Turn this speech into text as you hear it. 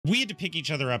We had to pick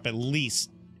each other up at least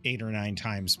 8 or 9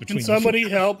 times between. Can somebody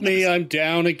help me? I'm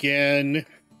down again.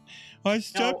 I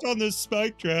stepped on this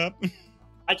spike trap.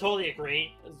 I totally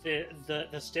agree.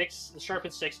 The sticks, the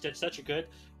sharpened sticks, did such a good.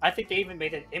 I think they even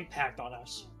made an impact on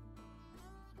us.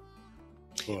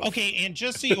 Okay, and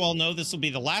just so you all know, this will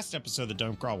be the last episode that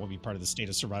Don't Crawl will be part of the State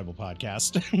of Survival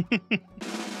podcast.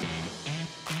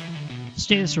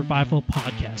 State of Survival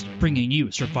podcast, bringing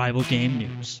you survival game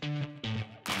news.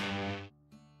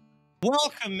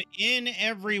 Welcome in,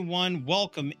 everyone.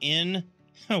 Welcome in.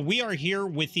 We are here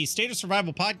with the State of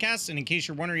Survival podcast, and in case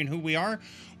you're wondering who we are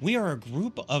a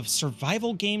group of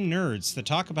survival game nerds that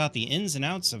talk about the ins and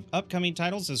outs of upcoming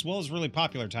titles as well as really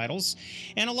popular titles.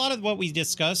 And a lot of what we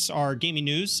discuss are gaming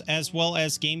news as well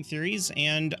as game theories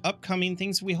and upcoming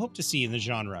things we hope to see in the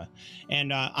genre.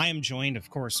 And I am joined, of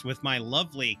course, with my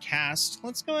lovely cast.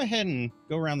 Let's go ahead and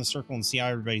go around the circle and see how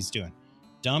everybody's doing.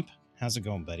 Dump, how's it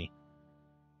going, buddy?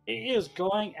 It is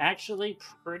going actually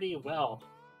pretty well.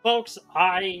 Folks,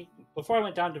 before I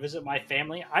went down to visit my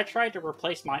family, I tried to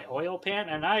replace my oil pan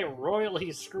and I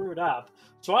royally screwed up.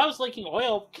 So I was leaking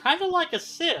oil kind of like a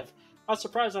sieve. I was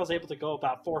surprised I was able to go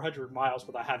about 400 miles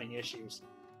without having issues.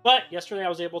 But yesterday I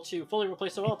was able to fully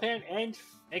replace the oil pan and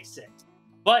fix it.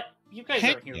 But you guys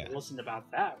aren't here to listen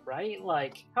about that, right?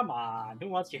 Like, come on, who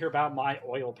wants to hear about my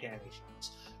oil pan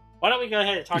issues? Why don't we go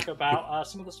ahead and talk about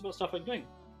some of the stuff I'm doing.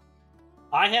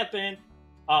 I have been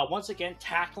once again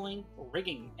tackling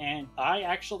rigging, and I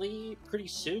actually pretty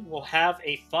soon will have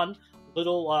a fun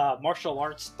little martial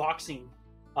arts boxing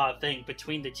thing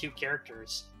between the two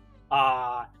characters,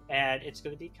 and it's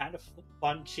going to be kind of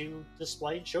fun to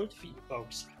display and show to you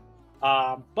folks.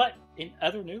 But in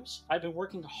other news, I've been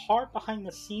working hard behind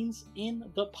the scenes in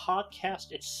the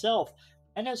podcast itself,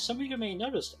 and as some of you may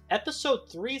notice, episode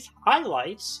 3's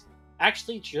highlights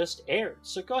actually just aired,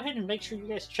 so go ahead and make sure you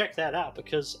guys check that out,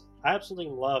 because I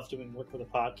absolutely love doing work for the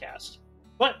podcast.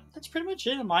 But that's pretty much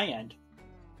it on my end.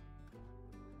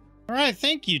 All right,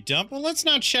 thank you, Dump. Well, let's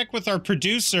now check with our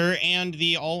producer and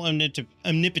the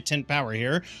all-omnipotent power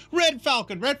here, Red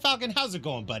Falcon. Red Falcon, how's it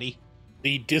going, buddy?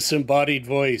 The disembodied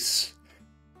voice.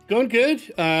 Going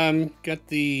good. Got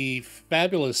the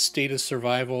fabulous State of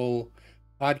Survival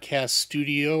podcast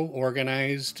studio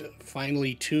organized,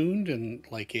 finely tuned, and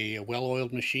like a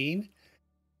well-oiled machine.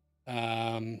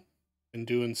 Been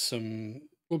doing a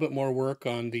little bit more work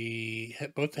on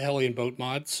both the heli and boat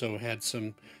mods. So had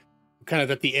some kind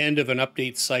of at the end of an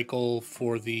update cycle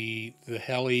for the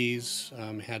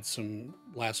helis. Had some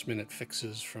last minute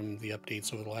fixes from the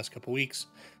updates over the last couple weeks,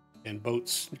 and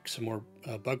boats, some more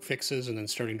bug fixes, and then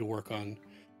starting to work on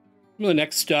the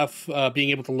next stuff, being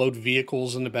able to load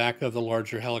vehicles in the back of the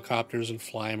larger helicopters and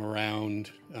fly them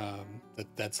around.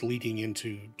 That's leading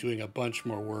into doing a bunch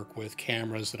more work with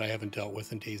cameras that I haven't dealt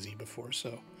with in DayZ before.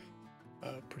 So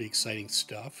pretty exciting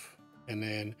stuff. And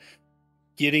then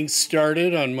getting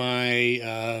started on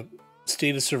my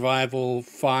State of Survival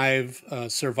 5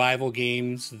 survival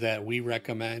games that we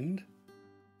recommend.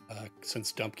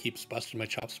 Since Dump keeps busting my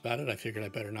chops about it, I figured I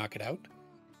better knock it out.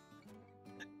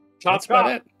 That's about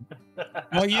it.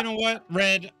 Well, you know what,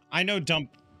 Red? I know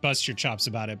Dump bust your chops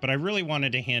about it, but I really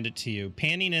wanted to hand it to you.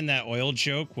 Panning in that oil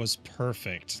joke was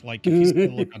perfect. Like, if you saw the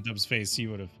look on Dump's face, you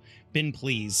would have been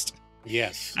pleased.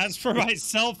 Yes. As for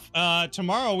myself,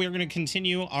 tomorrow we're going to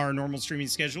continue our normal streaming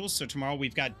schedule. So tomorrow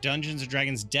we've got Dungeons &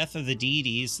 Dragons Death of the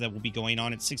Deities that will be going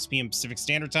on at 6 p.m. Pacific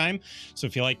Standard Time. So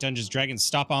if you like Dungeons & Dragons,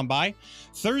 stop on by.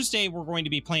 Thursday, we're going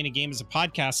to be playing a game as a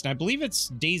podcast, and I believe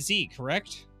it's DayZ,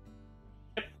 correct?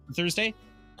 Thursday?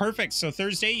 Perfect. So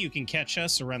Thursday, you can catch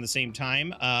us around the same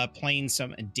time playing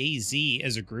some DayZ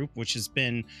as a group, which has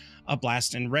been a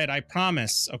blast. And Red, I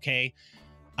promise, okay,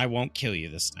 I won't kill you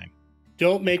this time.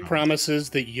 Don't make promises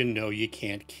that you know you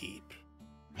can't keep.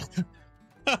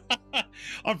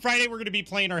 On Friday, we're going to be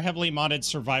playing our heavily modded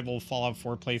survival Fallout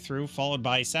 4 playthrough, followed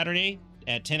by Saturday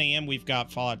at 10 a.m. we've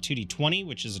got Fallout 2D20,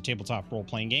 which is a tabletop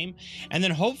role-playing game. And then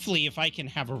hopefully, if I can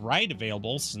have a ride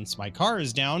available, since my car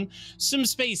is down, some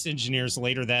Space Engineers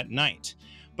later that night.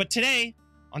 But today,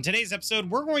 on today's episode,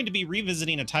 we're going to be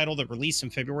revisiting a title that released in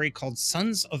February called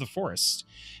Sons of the Forest.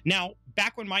 Now,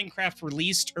 back when Minecraft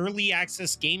released, early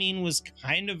access gaming was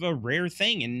kind of a rare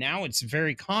thing, and now it's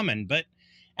very common. But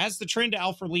as the trend to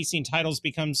alpha releasing titles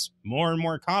becomes more and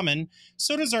more common,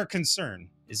 so does our concern.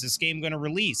 Is this game going to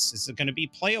release? Is it going to be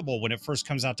playable when it first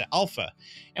comes out to alpha?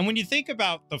 And when you think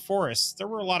about the forest, there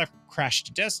were a lot of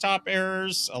crashed desktop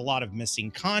errors, a lot of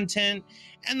missing content,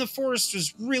 and the forest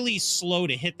was really slow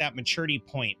to hit that maturity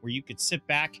point where you could sit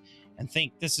back and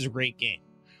think, this is a great game.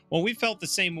 Well, we felt the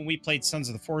same when we played Sons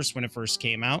of the Forest when it first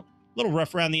came out. little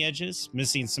rough around the edges,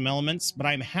 missing some elements, but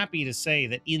I'm happy to say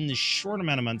that in the short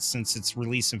amount of months since its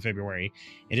release in February,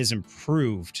 it has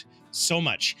improved so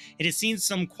much. It has seen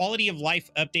some quality of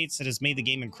life updates that has made the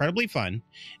game incredibly fun,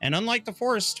 and unlike the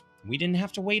Forest, we didn't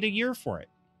have to wait a year for it.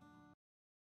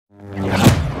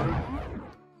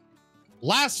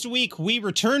 Last week, we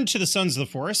returned to the Sons of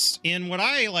the Forest in what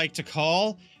I like to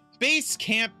call Base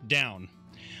Camp Down.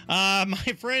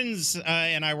 My friends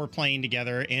and I were playing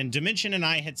together, and Dimension and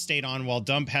I had stayed on while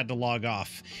Dump had to log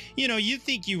off. You know, you'd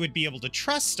think you would be able to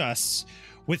trust us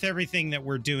with everything that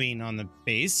we're doing on the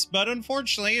base, but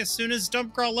unfortunately, as soon as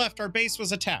Dump Girl left, our base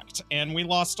was attacked, and we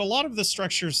lost a lot of the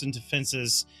structures and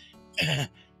defenses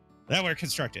that were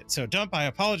constructed. So, Dump, I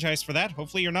apologize for that.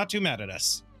 Hopefully, you're not too mad at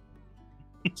us.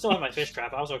 Still have my fish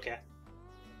trap. I was okay.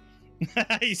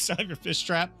 You still have your fish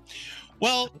trap?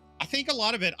 Well, I think a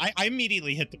lot of it, I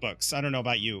immediately hit the books. I don't know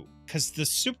about you, because the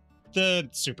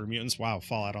super mutants, wow,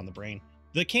 fallout on the brain.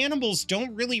 The cannibals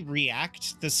don't really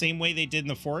react the same way they did in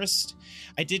the Forest.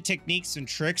 I did techniques and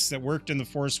tricks that worked in the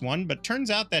Forest 1, but turns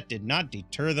out that did not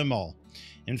deter them all.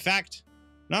 In fact,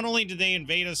 not only did they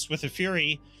invade us with a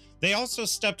fury, they also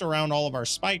stepped around all of our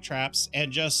spike traps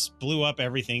and just blew up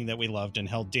everything that we loved and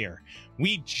held dear.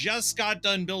 We just got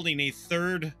done building a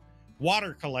third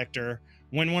water collector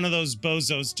when one of those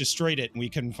bozos destroyed it and we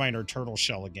couldn't find our turtle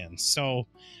shell again. So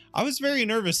I was very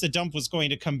nervous that Dump was going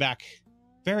to come back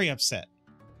very upset.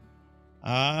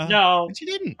 No, but she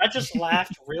didn't. I just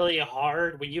laughed really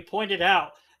hard when you pointed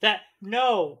out that,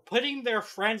 no, putting their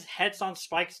friends' heads on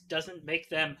spikes doesn't make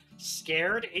them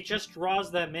scared. It just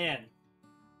draws them in.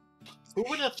 Who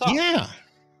would have thought? Yeah.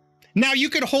 Now, you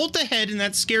could hold the head, and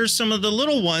that scares some of the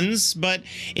little ones, but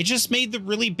it just made the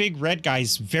really big red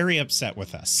guys very upset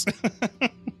with us.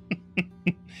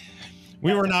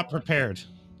 We were not prepared.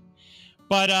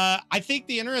 But I think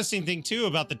the interesting thing, too,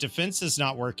 about the defenses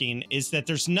not working is that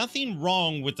there's nothing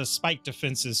wrong with the spike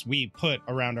defenses we put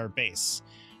around our base.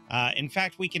 In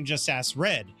fact, we can just ask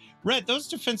Red. Red, those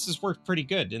defenses worked pretty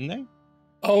good, didn't they?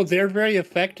 Oh, they're very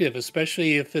effective,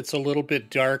 especially if it's a little bit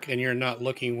dark and you're not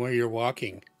looking where you're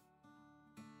walking.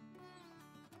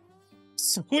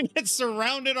 So we had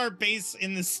surrounded our base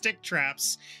in the stick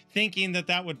traps, thinking that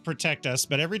that would protect us.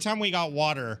 But every time we got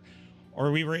water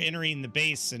or we were entering the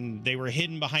base and they were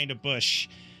hidden behind a bush,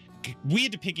 we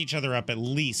had to pick each other up at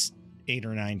least 8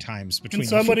 or 9 times. Between Can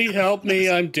somebody help me?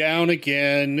 I'm down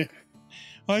again.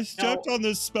 I stepped on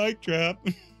the spike trap.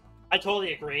 I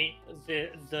totally agree.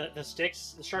 The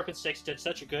sticks, the sharpened sticks did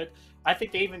such a good. I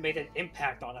think they even made an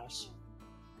impact on us.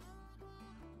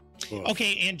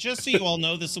 Okay, and just so you all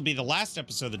know, this will be the last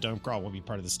episode that Don't Crawl will be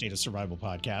part of the State of Survival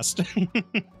podcast.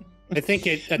 I think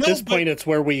at this point, it's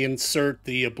where we insert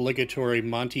the obligatory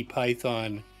Monty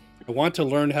Python. I want to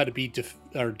learn how to be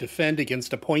defend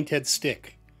against a pointed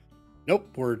stick. Nope,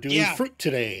 we're doing fruit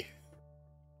today.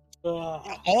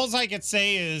 All I could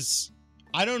say is,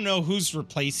 I don't know who's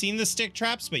replacing the stick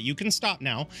traps, but you can stop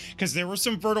now, because there were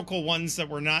some vertical ones that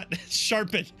were not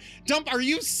sharpened. Dump, are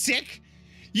you sick?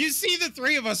 You see the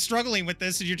 3 of us struggling with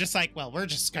this, and you're just like, well, we're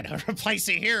just going to replace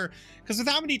it here. Because with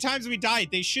how many times we died,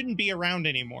 they shouldn't be around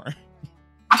anymore.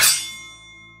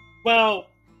 Well,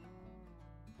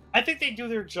 I think they do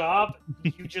their job.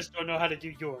 You just don't know how to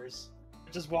do yours.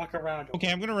 Just walk around. Okay,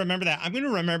 I'm going to remember that. I'm going to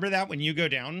remember that when you go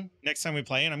down next time we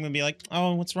play, and I'm going to be like,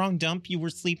 oh, what's wrong, Dump? You were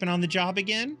sleeping on the job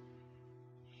again?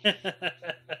 No,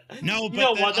 but you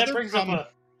know what? That brings up a...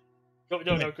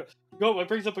 Go. It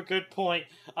brings up a good point.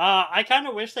 I kind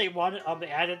of wish they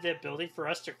added the ability for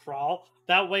us to crawl.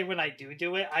 That way, when I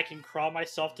do it, I can crawl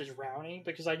myself to drowning,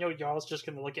 because I know Jarl's just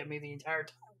going to look at me the entire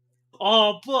time.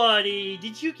 Oh, buddy,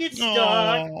 did you get stuck?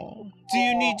 Oh, do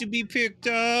you need to be picked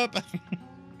up?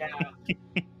 Yeah.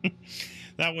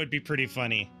 That would be pretty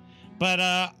funny.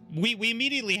 But we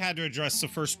immediately had to address the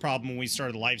first problem when we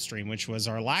started the live stream, which was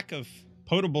our lack of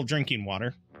potable drinking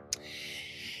water.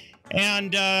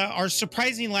 And our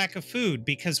surprising lack of food,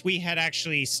 because we had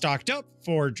actually stocked up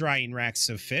for drying racks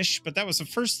of fish, but that was the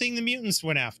first thing the mutants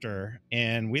went after,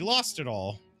 and we lost it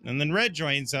all. And then Red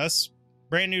joins us,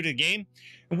 brand new to the game,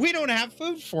 and we don't have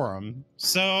food for him.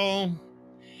 So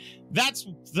that's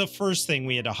the first thing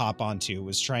we had to hop onto,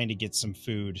 was trying to get some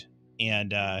food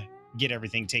and get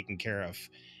everything taken care of.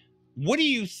 What do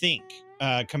you think,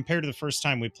 compared to the first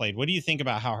time we played, what do you think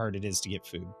about how hard it is to get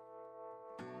food?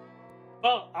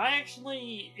 Well, I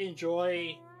actually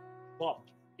enjoy... Well,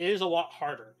 it is a lot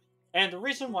harder. And the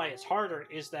reason why it's harder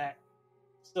is that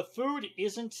the food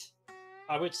isn't,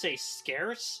 I would say,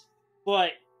 scarce,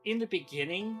 but in the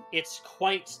beginning, it's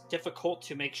quite difficult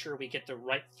to make sure we get the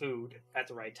right food at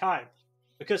the right time.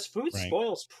 Because food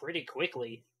spoils pretty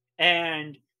quickly.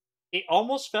 And it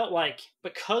almost felt like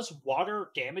because water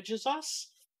damages us,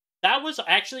 that was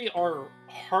actually our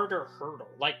harder hurdle.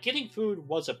 Like getting food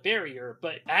was a barrier,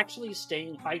 but actually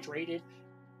staying hydrated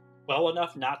well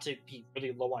enough not to be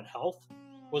really low on health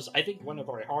was, I think, one of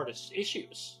our hardest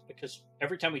issues, because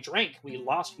every time we drank, we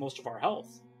lost most of our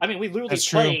health. I mean, we literally That's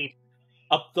true. played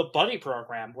the buddy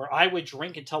program where I would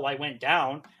drink until I went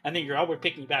down, and then Jarl would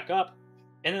pick me back up,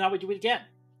 and then I would do it again.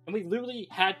 And we literally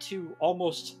had to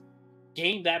almost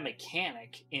game that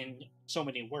mechanic in so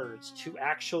many words to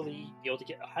actually be able to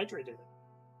get hydrated.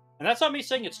 And that's not me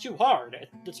saying it's too hard.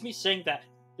 It's me saying that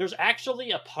there's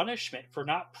actually a punishment for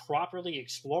not properly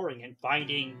exploring and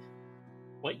finding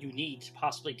what you need to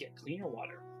possibly get cleaner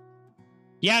water.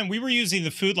 Yeah, and we were using the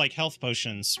food like health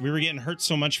potions. We were getting hurt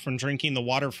so much from drinking the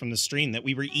water from the stream that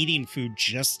we were eating food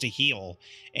just to heal.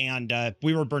 And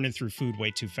we were burning through food way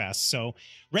too fast. So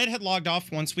Red had logged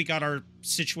off once we got our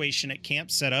situation at camp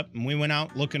set up. And we went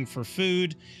out looking for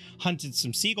food, hunted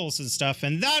some seagulls and stuff.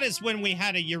 And that is when we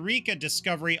had a eureka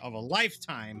discovery of a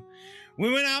lifetime.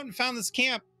 We went out and found this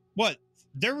camp. What?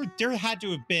 There had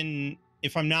to have been,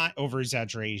 if I'm not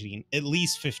over-exaggerating, at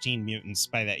least 15 mutants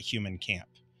by that human camp.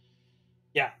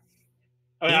 Yeah.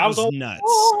 I mean, It I was all, nuts.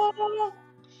 "Oh!"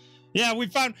 Yeah,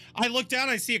 I look down,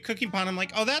 I see a cooking pot. I'm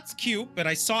like, oh, that's cute. But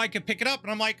I saw I could pick it up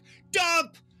and I'm like,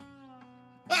 dump!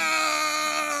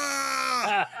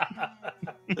 Ah!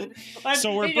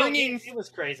 So we're bringing... It was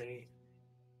crazy.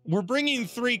 We're bringing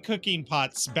 3 cooking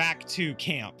pots back to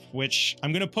camp, which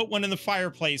I'm going to put one in the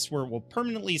fireplace where it will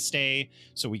permanently stay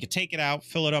so we could take it out,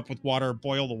 fill it up with water,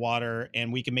 boil the water,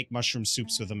 and we can make mushroom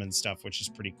soups with them and stuff, which is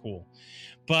pretty cool.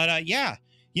 But yeah,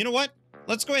 you know what?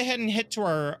 Let's go ahead and hit to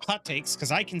our hot takes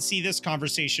because I can see this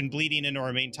conversation bleeding into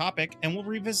our main topic, and we'll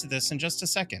revisit this in just a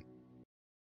second.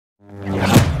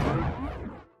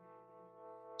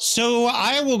 So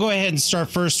I will go ahead and start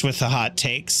first with the hot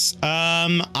takes.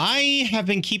 I have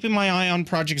been keeping my eye on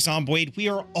Project Zomboid. We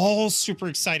are all super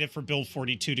excited for Build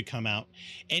 42 to come out.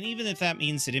 And even if that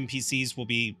means that NPCs will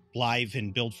be live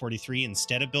in Build 43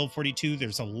 instead of Build 42,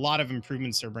 there's a lot of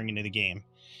improvements they're bringing to the game.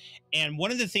 And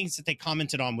one of the things that they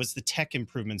commented on was the tech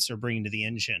improvements they're bringing to the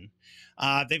engine.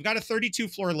 They've got a 32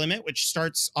 floor limit, which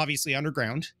starts obviously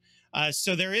underground.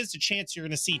 So there is a chance you're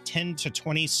going to see 10 to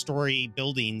 20 story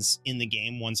buildings in the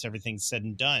game once everything's said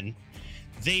and done.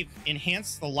 They've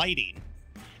enhanced the lighting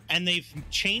and they've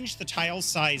changed the tile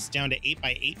size down to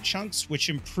 8x8 chunks, which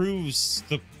improves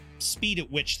the speed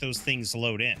at which those things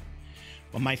load in.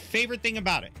 But my favorite thing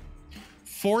about it,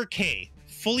 4K,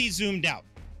 fully zoomed out.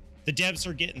 The devs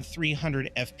are getting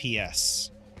 300 FPS,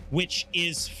 which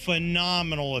is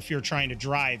phenomenal if you're trying to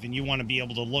drive and you want to be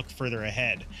able to look further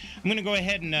ahead. I'm going to go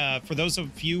ahead and, for those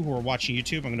of you who are watching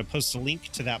YouTube, I'm going to post a link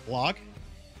to that blog.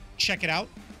 Check it out.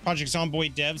 Project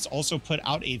Zomboid devs also put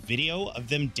out a video of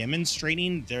them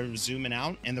demonstrating their zooming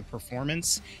out, and the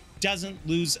performance doesn't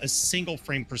lose a single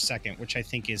frame per second, which I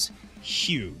think is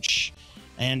huge.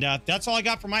 And that's all I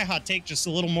got for my hot take. Just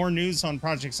a little more news on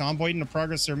Project Zomboid and the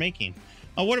progress they're making.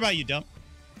 What about you, Dump?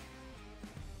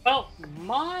 Well,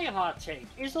 my hot take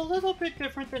is a little bit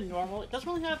different than normal. It doesn't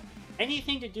really have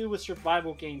anything to do with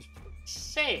survival games per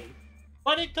se,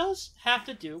 but it does have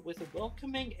to do with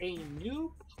welcoming a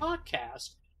new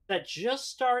podcast that just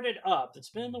started up, that's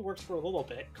been in the works for a little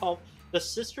bit, called the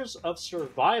Sisters of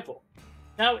Survival.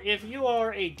 Now, if you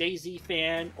are a DayZ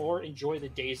fan or enjoy the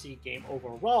DayZ game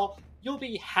overall, you'll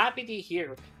be happy to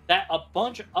hear that a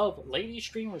bunch of lady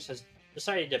streamers has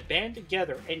decided to band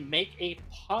together and make a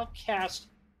podcast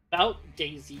about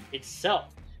DayZ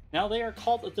itself. Now, they are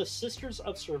called the Sisters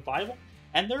of Survival,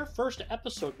 and their first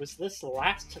episode was this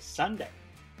last Sunday.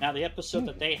 Now, the episode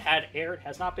that they had aired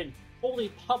has not been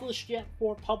fully published yet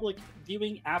for public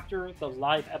viewing after the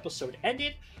live episode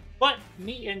ended, but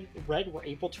me and Red were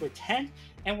able to attend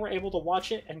and were able to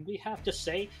watch it, and we have to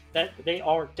say that they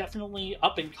are definitely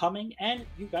up and coming, and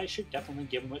you guys should definitely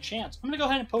give them a chance. I'm going to go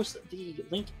ahead and post the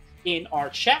link in our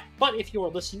chat, but if you are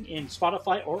listening in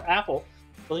Spotify or Apple,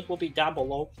 the link will be down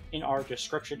below in our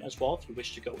description as well if you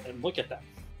wish to go and look at them.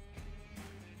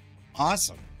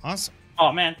 Awesome. Awesome.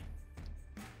 Oh, man.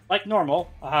 Like normal,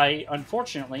 I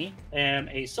unfortunately am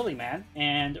a silly man,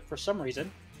 and for some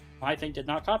reason, my thing did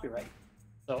not copyright.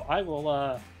 So I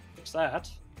will fix that.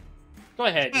 Go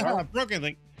ahead, Jarl. Broken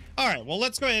link. All right, well,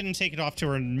 let's go ahead and take it off to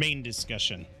our main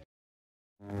discussion.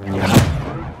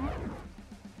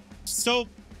 So,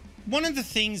 one of the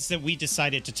things that we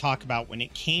decided to talk about when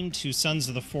it came to Sons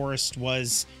of the Forest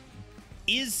was,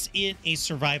 is it a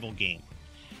survival game?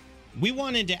 we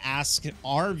wanted to ask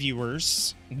our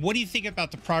viewers, what do you think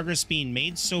about the progress being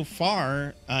made so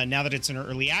far now that it's in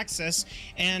early access?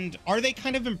 And are they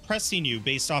kind of impressing you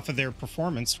based off of their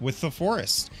performance with the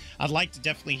forest? I'd like to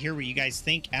definitely hear what you guys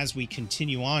think as we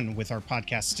continue on with our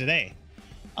podcast today.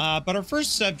 But our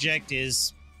first subject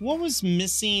is, what was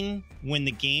missing when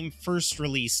the game first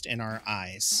released in our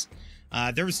eyes?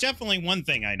 There was definitely one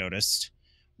thing I noticed.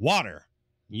 Water.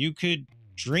 You could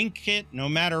drink it no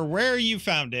matter where you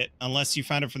found it, unless you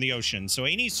found it from the ocean. So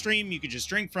any stream, you could just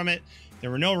drink from it.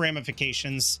 There were no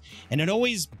ramifications. And it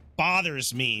always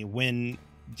bothers me when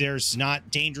there's not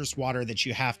dangerous water that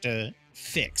you have to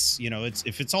fix. You know,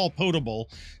 if it's all potable,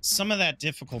 some of that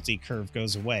difficulty curve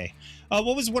goes away.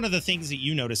 What was one of the things that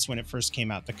you noticed when it first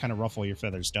came out that kind of ruffle your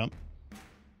feathers, Dump?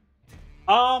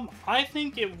 I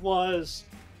think it was,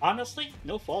 honestly,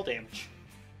 no fall damage.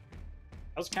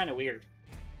 That was kind of weird.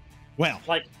 Well,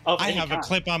 like, I have a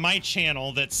clip on my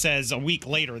channel that says a week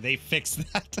later they fixed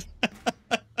that.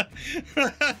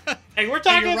 Hey, we're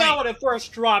talking about when it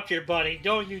first dropped here, buddy.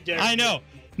 Don't you dare. I know.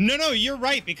 No, you're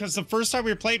right, because the first time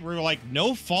we played, we were like,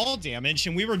 no fall damage,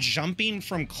 and we were jumping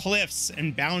from cliffs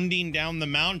and bounding down the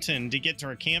mountain to get to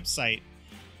our campsite.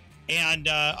 And,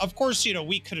 of course, you know,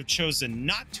 we could have chosen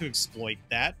not to exploit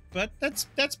that, but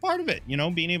that's part of it, you know,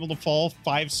 being able to fall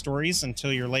 5 stories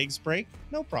until your legs break,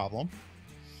 no problem.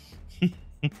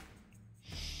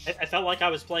 I felt like I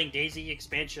was playing Daisy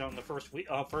expansion on the first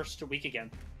week again.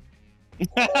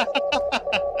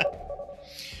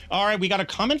 All right, we got a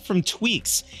comment from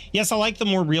Tweaks. Yes, I like the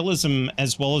more realism,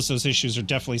 as well as those issues are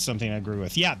definitely something I agree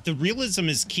with. Yeah, the realism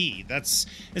is key.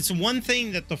 It's one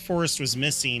thing that the forest was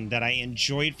missing that I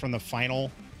enjoyed from the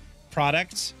final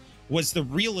product, was the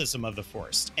realism of the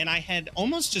forest. And I had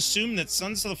almost assumed that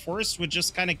Sons of the Forest would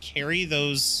just kind of carry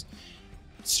those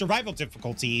survival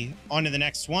difficulty onto the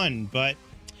next one, but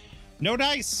no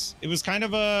dice. It was kind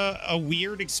of a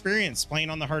weird experience playing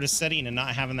on the hardest setting and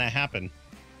not having that happen.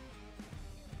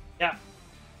 Yeah,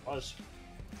 it was.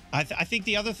 I think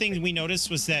the other thing we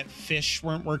noticed was that fish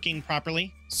weren't working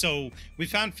properly. So we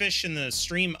found fish in the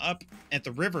stream up at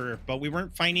the river, but we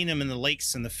weren't finding them in the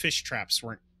lakes, and the fish traps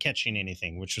weren't catching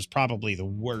anything, which was probably the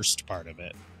worst part of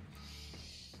it.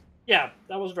 Yeah,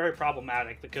 that was very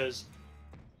problematic because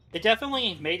it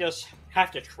definitely made us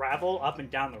have to travel up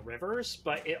and down the rivers,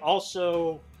 but it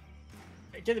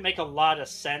didn't make a lot of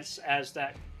sense as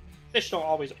that fish don't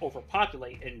always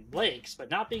overpopulate in lakes, but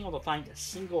not being able to find a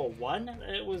single one,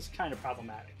 it was kind of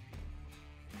problematic.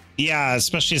 Yeah,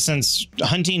 especially since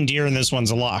hunting deer in this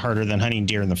one's a lot harder than hunting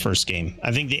deer in the first game.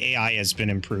 I think the AI has been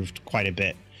improved quite a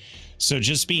bit. So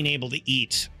just being able to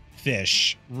eat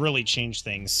fish really changed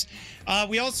things.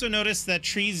 We also noticed that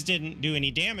trees didn't do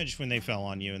any damage when they fell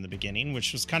on you in the beginning,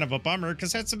 which was kind of a bummer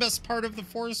because that's the best part of the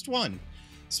forest one,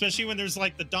 especially when there's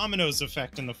like the dominoes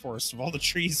effect in the forest of all the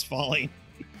trees falling.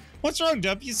 What's wrong,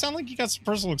 Dub? You sound like you got some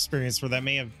personal experience where that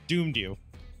may have doomed you.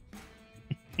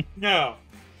 No.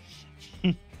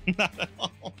 Not at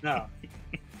all. No.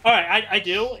 All right, I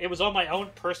do. It was on my own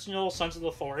personal Sons of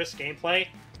the Forest gameplay.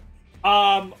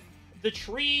 The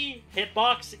tree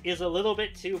hitbox is a little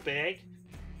bit too big.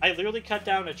 I literally cut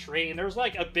down a tree, and there was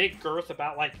like a big girth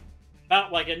about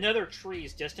another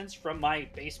tree's distance from my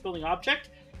base building object.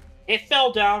 It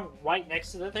fell down right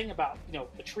next to the thing, about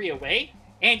a tree away,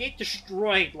 and it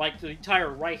destroyed like the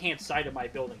entire right-hand side of my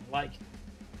building, like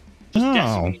just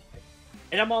decimated.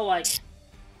 And I'm all like,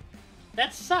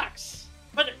 that sucks.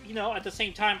 But at the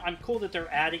same time, I'm cool that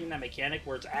they're adding that mechanic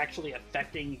where it's actually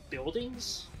affecting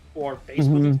buildings or base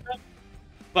building stuff.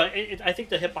 But I think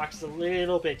the hitbox is a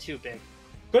little bit too big.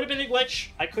 Could have been a glitch.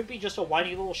 I could be just a whiny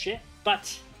little shit,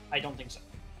 but I don't think so.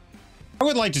 I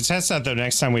would like to test that though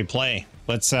next time we play.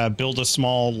 Let's build a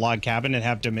small log cabin and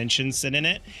have dimensions sit in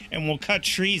it, and we'll cut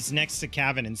trees next to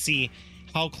cabin and see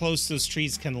how close those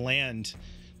trees can land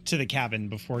to the cabin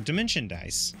before dimension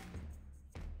dies.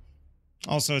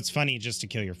 Also, it's funny just to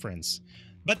kill your friends.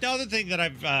 But the other thing that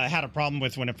I've had a problem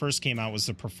with when it first came out was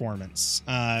the performance.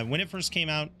 When it first came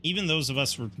out, even those of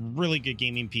us with really good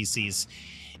gaming PCs,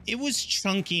 it was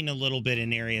chunking a little bit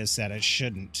in areas that it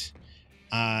shouldn't.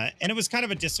 And it was kind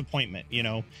of a disappointment,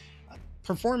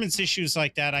 Performance issues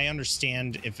like that, I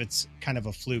understand if it's kind of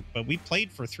a fluke, but we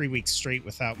played for 3 weeks straight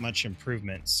without much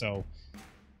improvement. So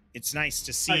it's nice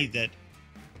to see that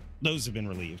those have been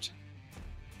relieved.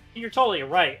 You're totally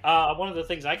right. One of the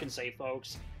things I can say,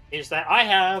 folks, is that I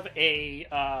have a...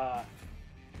 Wow,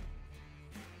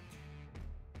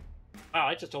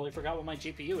 I just totally forgot what my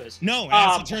GPU is. No,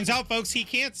 as it turns out, folks, he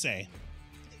can't say.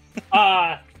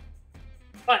 But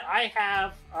I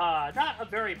have not a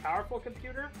very powerful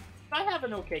computer, but I have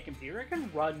an okay computer. It can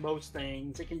run most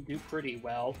things. It can do pretty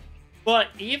well. But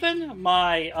even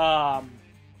my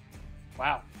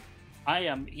wow, I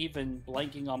am even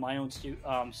blanking on my own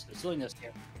silliness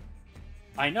here.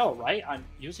 I know, right? I'm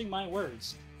using my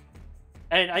words,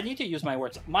 and I need to use my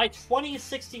words. My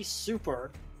 2060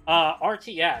 Super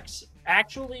RTX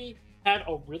actually had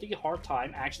a really hard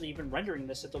time actually even rendering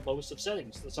this at the lowest of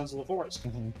settings, the Sons of the Forest.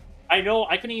 I know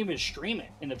I couldn't even stream it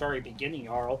in the very beginning,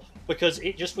 Jarl, because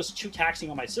it just was too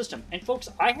taxing on my system. And folks,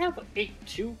 I have a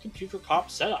 2-computer comp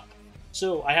setup.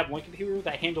 So I have one computer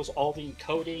that handles all the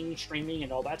encoding, streaming,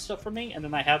 and all that stuff for me, and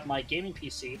then I have my gaming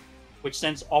PC, which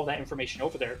sends all that information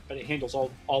over there, but it handles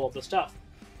all of the stuff.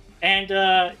 And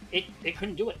it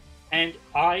couldn't do it. And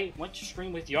I went to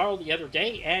stream with Jarl the other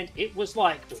day, and it was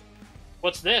like,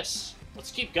 what's this?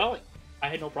 Let's keep going. I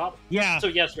had no problem. Yeah. So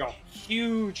yes, Jarl,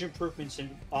 huge improvements in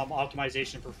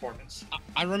optimization and performance.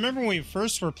 I remember when we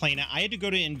first were playing it, I had to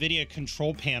go to NVIDIA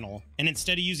control panel, and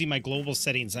instead of using my global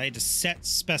settings, I had to set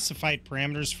specified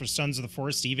parameters for Sons of the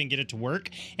Forest to even get it to work.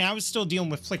 And I was still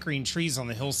dealing with flickering trees on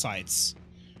the hillsides,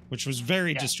 which was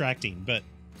very distracting. But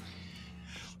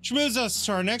which moves us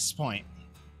to our next point.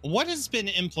 What has been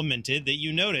implemented that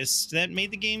you noticed that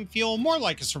made the game feel more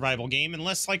like a survival game and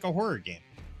less like a horror game?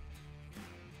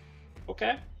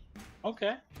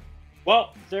 Okay.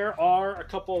 Well, there are a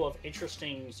couple of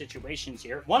interesting situations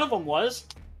here. One of them was,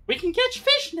 we can catch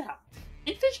fish now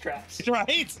in fish traps.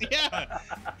 Right? Yeah.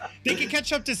 They can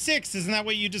catch up to 6. Isn't that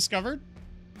what you discovered?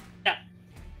 Yeah,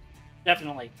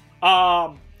 definitely.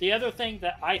 The other thing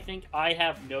that I think I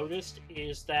have noticed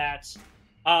is that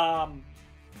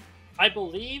I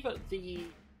believe the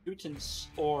mutants,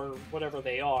 or whatever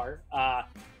they are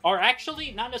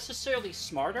actually not necessarily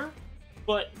smarter,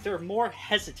 but they're more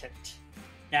hesitant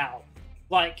now.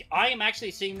 Like, I am actually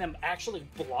seeing them actually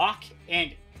block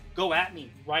and go at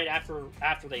me right after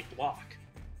they block.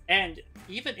 And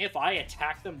even if I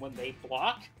attack them when they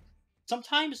block,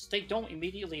 sometimes they don't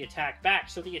immediately attack back.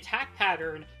 So the attack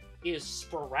pattern is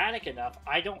sporadic enough.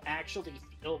 I don't actually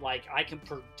feel like I can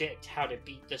predict how to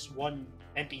beat this one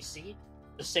NPC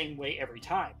the same way every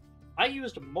time. I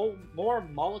used more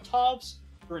Molotovs,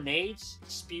 grenades,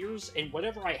 spears, and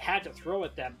whatever I had to throw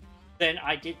at them than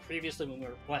I did previously when we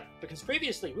were playing. Because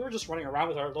previously, we were just running around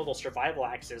with our little survival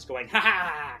axes going, ha ha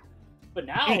ha! But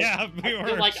now, I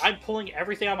feel like I'm pulling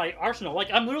everything on my arsenal.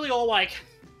 Like, I'm literally all like,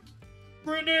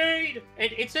 grenade!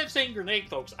 And instead of saying grenade,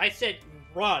 folks, I said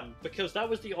run, because that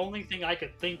was the only thing I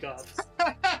could think of.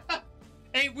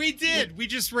 Hey, we did! We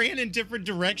just ran in different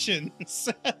directions.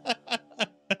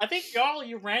 I think, Jarl,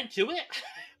 you ran to it?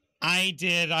 I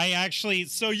did. I actually,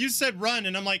 so you said run,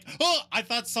 and I'm like, oh, I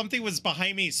thought something was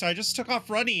behind me. So I just took off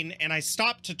running, and I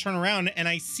stopped to turn around, and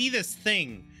I see this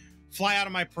thing fly out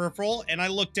of my peripheral, and I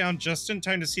look down just in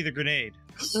time to see the grenade.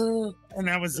 And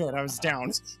that was it. I was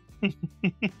down.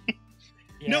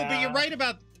 No, but you're right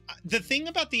about, the thing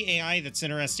about the AI that's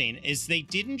interesting is they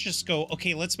didn't just go,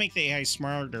 okay, let's make the AI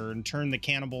smarter and turn the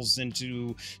cannibals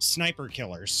into sniper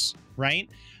killers, right?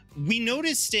 We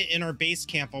noticed it in our base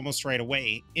camp almost right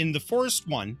away. In the forest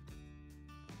one,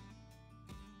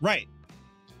 right?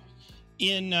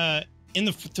 In the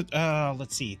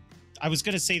let's see, I was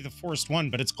gonna say the forest one,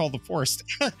 but it's called the forest.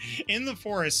 In the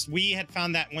forest, we had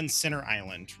found that one center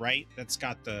island, right? That's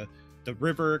got the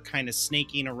river kind of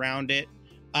snaking around it.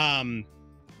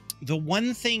 The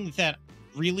one thing that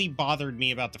really bothered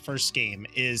me about the first game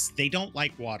is they don't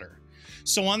like water.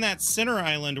 So on that center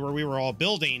island where we were all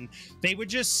building, they would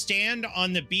just stand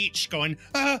on the beach going,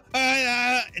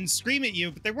 and scream at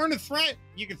you, but they weren't a threat.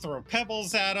 You could throw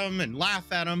pebbles at them and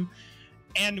laugh at them.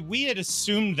 And we had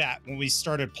assumed that when we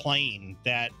started playing,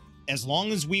 that as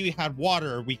long as we had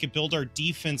water, we could build our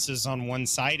defenses on one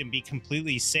side and be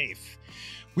completely safe.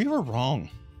 We were wrong.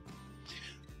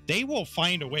 They will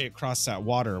find a way across that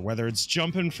water, whether it's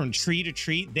jumping from tree to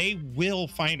tree, they will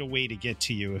find a way to get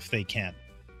to you if they can.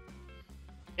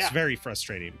 Yeah. It's very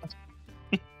frustrating.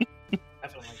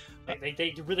 Definitely.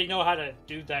 They really know how to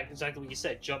do that, exactly what you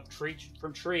said, jump tree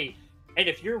from tree. And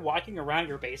if you're walking around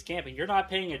your base camp and you're not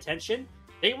paying attention,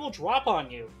 they will drop on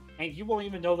you, and you won't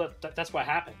even know that that's what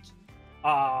happened.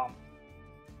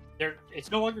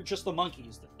 It's no longer just the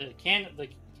monkeys. The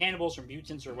cannibals or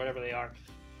mutants or whatever they are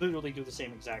literally do the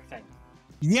same exact thing.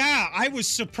 Yeah, I was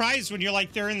surprised when you're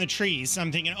like, they're in the trees.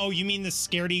 I'm thinking, oh, you mean the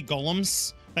scaredy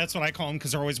golems? That's what I call them,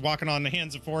 because they're always walking on the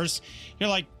hands of force. You're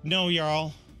like, no,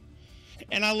 Jarl.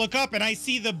 And I look up and I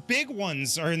see the big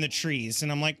ones are in the trees.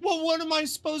 And I'm like, well, what am I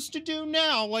supposed to do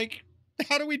now? Like,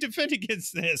 how do we defend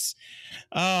against this?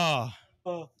 I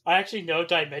actually know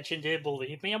Dimension didn't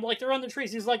believe me. I'm like, they're on the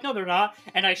trees. He's like, no, they're not.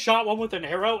 And I shot one with an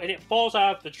arrow, and it falls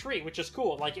out of the tree, which is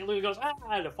cool. Like, it literally goes,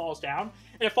 and it falls down.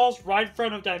 And it falls right in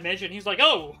front of Dimension. He's like,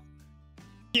 oh,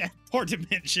 Yeah, poor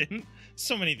dimension.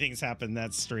 So many things happened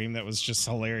that stream that was just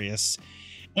hilarious.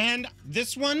 And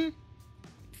this one,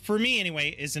 for me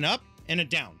anyway, is an up and a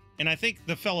down. And I think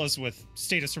the fellows with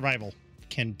State of Survival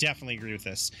can definitely agree with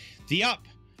this. The up,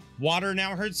 water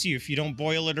now hurts you if you don't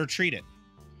boil it or treat it.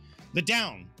 The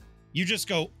down, you just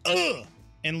go, ugh,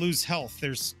 and lose health.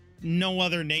 There's no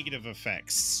other negative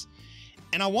effects.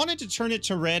 And I wanted to turn it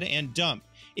to red and dump.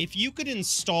 If you could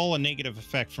install a negative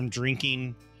effect from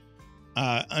drinking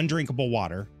undrinkable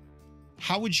water,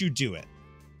 how would you do it?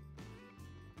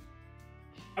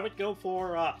 I would go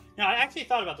for... now, I actually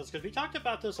thought about this because we talked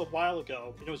about this a while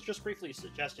ago, and it was just briefly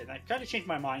suggested, and I kind of changed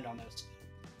my mind on this.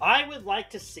 I would like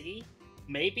to see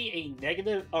maybe a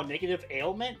negative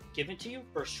ailment given to you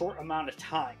for a short amount of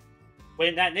time.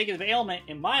 When that negative ailment,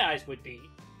 in my eyes, would be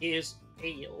is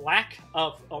a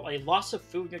loss of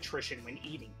food nutrition when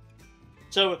eating.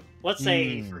 So let's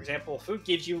say, for example, food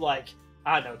gives you like,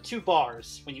 I don't know, 2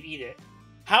 bars when you eat it.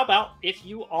 How about if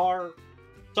you are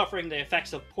suffering the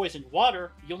effects of poisoned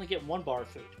water, you only get 1 bar of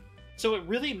food. So it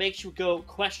really makes you go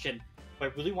question, do I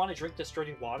really want to drink this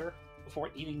dirty water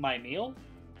before eating my meal?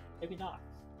 Maybe not.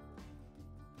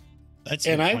 That's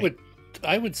and I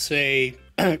would say,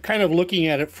 kind of looking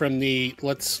at it from the,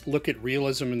 let's look at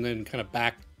realism and then kind of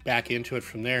back into it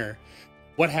from there.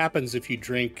 What happens if you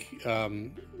drink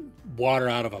water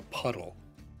out of a puddle?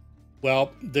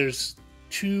 Well, there's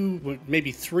 2,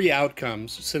 maybe 3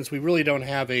 outcomes. Since we really don't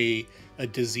have a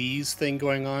disease thing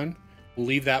going on, we'll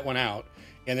leave that one out.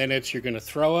 And then it's you're going to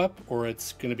throw up or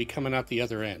it's going to be coming out the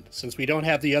other end. Since we don't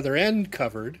have the other end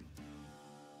covered,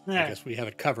 I guess we have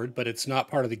it covered, but it's not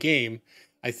part of the game.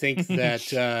 I think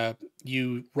that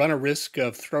you run a risk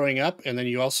of throwing up, and then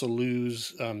you also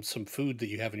lose some food that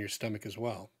you have in your stomach as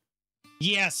well.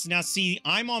 Yes. Now, see,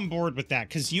 I'm on board with that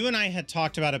because you and I had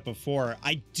talked about it before.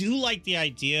 I do like the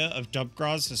idea of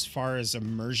Dubgraws as far as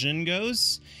immersion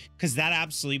goes, because that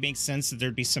absolutely makes sense that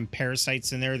there'd be some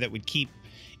parasites in there that would keep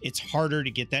it's harder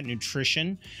to get that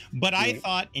nutrition. But I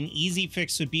thought an easy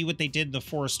fix would be what they did in the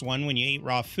Forest One when you ate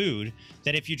raw food,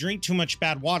 that if you drink too much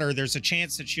bad water, there's a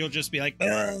chance that you'll just be like,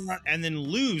 and then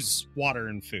lose water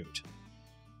and food.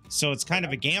 So it's kind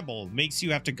of a gamble. It makes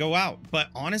you have to go out. But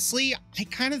honestly, I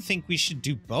kind of think we should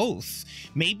do both.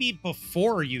 Maybe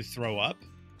before you throw up,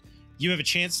 you have a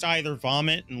chance to either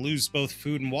vomit and lose both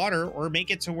food and water, or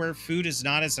make it to where food is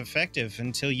not as effective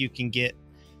until you can get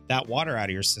that water out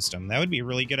of your system. That would be a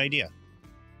really good idea.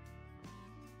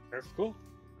 That's cool.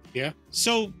 Yeah.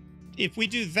 So if we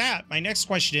do that, my next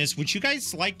question is, would you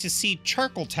guys like to see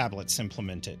charcoal tablets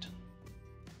implemented?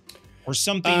 Or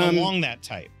something along that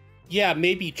type? Yeah,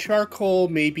 maybe charcoal,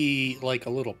 maybe like a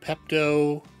little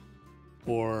Pepto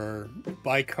or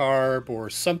bicarb or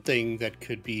something that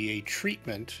could be a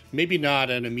treatment. Maybe not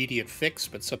an immediate fix,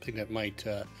 but something that might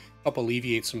help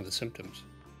alleviate some of the symptoms.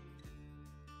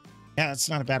 Yeah, that's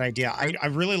not a bad idea. I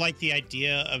really like the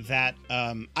idea of that.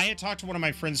 I had talked to one of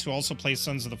my friends who also plays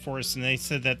Sons of the Forest, and they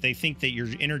said that they think that your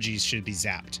energies should be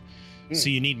zapped. So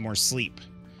you need more sleep.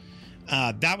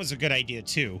 That was a good idea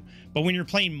too. But when you're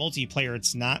playing multiplayer,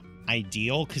 it's not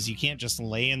ideal because you can't just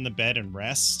lay in the bed and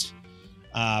rest.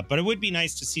 But it would be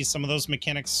nice to see some of those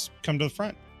mechanics come to the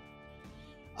front.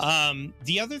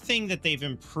 The other thing that they've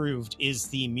improved is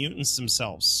the mutants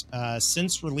themselves.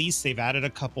 Since release, they've added a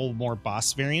couple more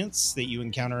boss variants that you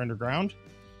encounter underground,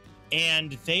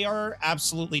 and they are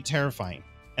absolutely terrifying.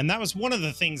 And that was one of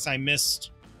the things I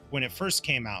missed when it first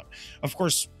came out. Of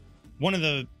course, one of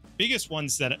the biggest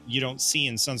ones that you don't see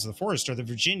in Sons of the Forest are the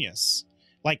Virginias.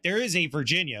 Like, there is a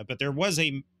Virginia, but there was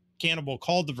a cannibal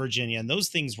called the Virginia, and those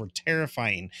things were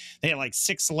terrifying. They had like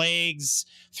 6 legs,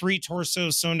 3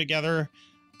 torsos sewn together.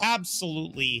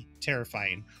 Absolutely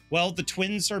terrifying. Well, the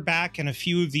twins are back, and a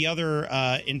few of the other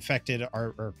infected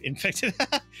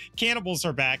cannibals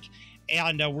are back,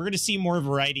 and we're going to see more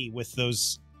variety with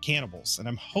those cannibals. And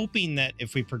I'm hoping that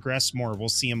if we progress more, we'll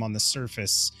see them on the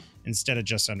surface instead of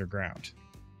just underground.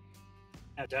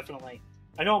 Yeah, definitely.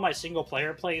 I know on my single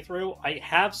player playthrough, I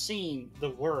have seen the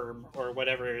worm or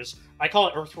whatever it is. I call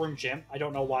it Earthworm Jim. I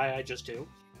don't know why, I just do.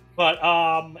 But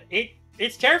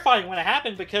it's terrifying when it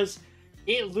happened because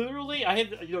it literally, I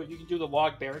had, you can do the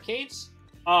log barricades.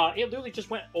 It literally just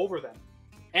went over them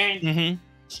and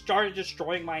started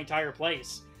destroying my entire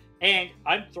place. And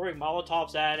I'm throwing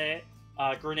Molotovs at it,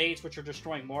 grenades, which are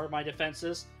destroying more of my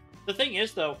defenses. The thing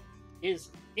is, though, is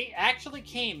it actually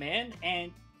came in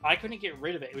and I couldn't get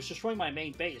rid of it. It was destroying my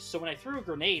main base. So when I threw a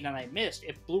grenade and I missed,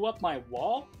 it blew up my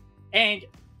wall, and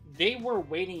they were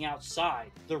waiting outside,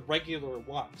 the regular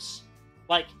ones.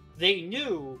 Like, they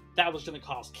knew that was going to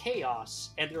cause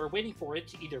chaos, and they were waiting for it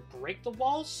to either break the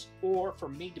walls or for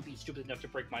me to be stupid enough to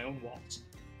break my own walls.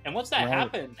 And once that Right.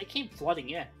 happened, they came flooding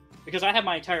in because I had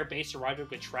my entire base surrounded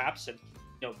with traps and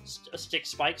stick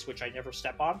spikes, which I never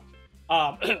step on.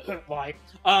 Why?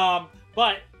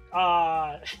 But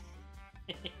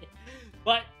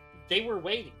but they were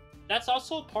waiting. That's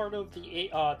also part of the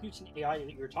mutant AI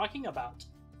that you're talking about.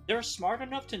 They're smart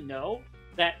enough to know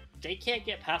that they can't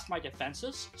get past my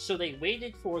defenses, so they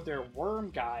waited for their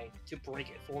worm guy to break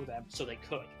it for them so they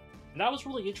could. And that was a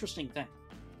really interesting thing.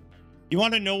 You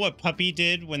want to know what Puppy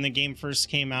did when the game first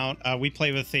came out? We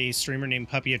play with a streamer named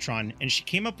Puppyatron, and she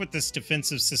came up with this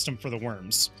defensive system for the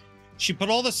worms. She put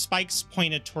all the spikes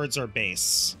pointed towards our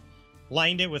base,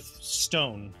 lined it with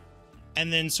stone,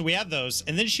 and then so we had those,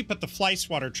 and then she put the fly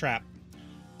swatter trap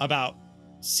about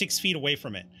 6 feet away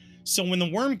from it. So when the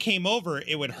worm came over,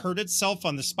 it would hurt itself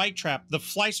on the spike trap. The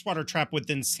fly swatter trap would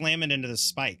then slam it into the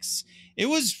spikes. It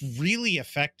was really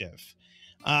effective.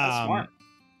 That's smart.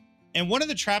 And one of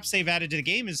the traps they've added to the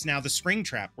game is now the spring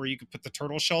trap, where you could put the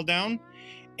turtle shell down.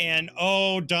 And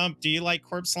oh, Dump, do you like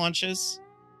corpse launches?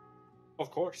 Of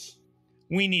course.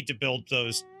 We need to build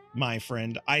those, my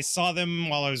friend. I saw them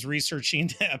while I was researching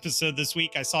the episode this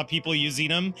week. I saw people using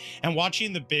them and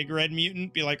watching the big red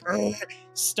mutant be like,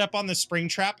 step on the spring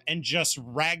trap and just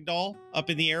ragdoll up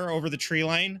in the air over the tree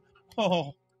line.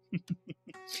 Oh,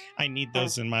 I need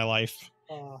those in my life.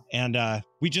 And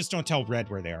we just don't tell Red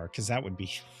where they are, because that would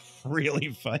be really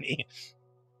funny.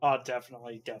 Oh,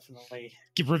 definitely, definitely.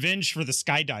 Give revenge for the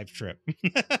skydive trip.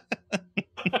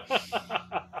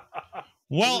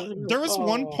 Well, there was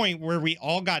one point where we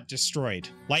all got destroyed,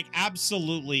 like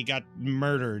absolutely got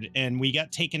murdered, and we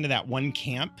got taken to that one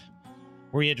camp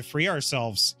where we had to free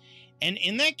ourselves. And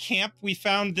in that camp, we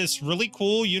found this really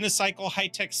cool unicycle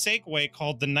high-tech Segway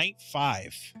called the Night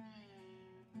 5.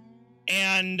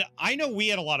 And I know we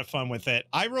had a lot of fun with it.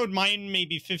 I rode mine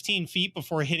maybe 15 feet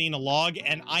before hitting a log,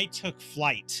 and I took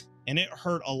flight, and it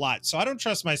hurt a lot. So I don't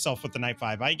trust myself with the Night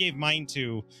 5. I gave mine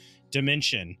to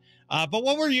Dimension. But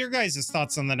what were your guys'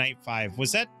 thoughts on the Night 5?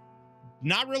 Was that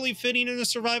not really fitting in a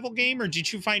survival game, or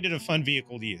did you find it a fun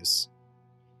vehicle to use?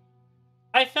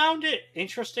 I found it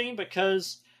interesting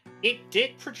because it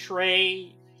did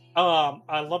portray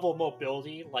a level of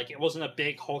mobility. Like, it wasn't a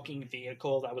big hulking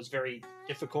vehicle that was very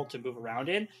difficult to move around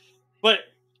in. But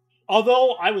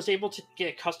although I was able to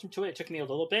get accustomed to it, it took me a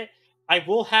little bit. I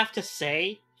will have to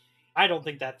say, I don't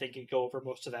think that thing could go over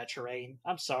most of that terrain.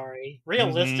 I'm sorry.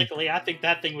 Realistically, I think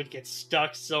that thing would get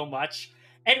stuck so much.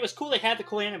 And it was cool. They had the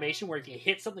cool animation where if you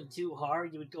hit something too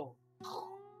hard, you would go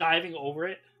diving over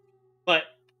it. But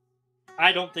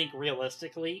I don't think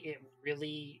realistically it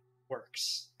really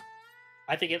works.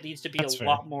 I think it needs to be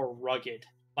lot more rugged,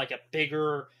 like a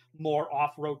bigger, more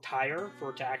off-road tire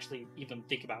for it to actually even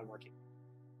think about working.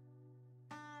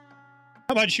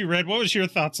 How about you, Red? What was your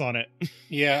thoughts on it?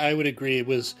 Yeah, I would agree. It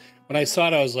was, when I saw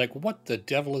it, I was like, what the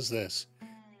devil is this?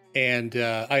 And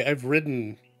I've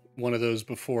ridden one of those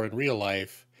before in real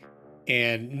life.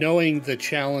 And knowing the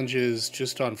challenges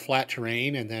just on flat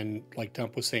terrain, and then, like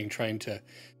Dump was saying, trying to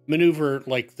maneuver,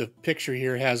 like the picture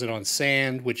here has it on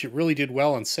sand, which it really did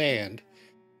well on sand,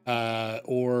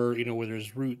 or, you know, where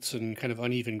there's roots and kind of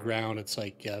uneven ground, it's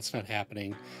like, yeah, it's not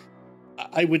happening.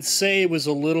 I would say it was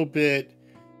a little bit,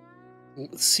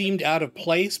 seemed out of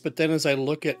place, but then as I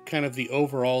look at kind of the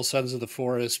overall Sons of the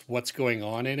Forest, what's going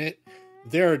on in it,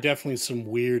 there are definitely some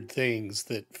weird things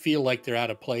that feel like they're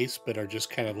out of place, but are just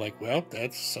kind of like, well,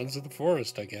 that's Sons of the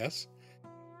Forest, I guess.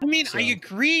 I mean, I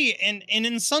agree. And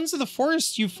in Sons of the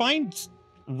Forest, you find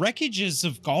wreckages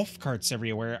of golf carts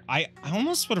everywhere. I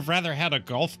almost would have rather had a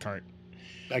golf cart.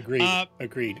 Agreed.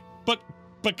 Agreed.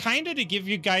 But kind of to give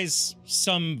you guys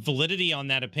some validity on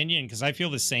that opinion, because I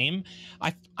feel the same.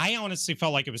 I honestly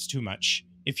felt like it was too much.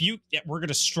 If you were going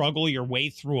to struggle your way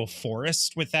through a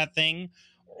forest with that thing,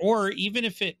 or even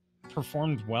if it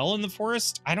performed well in the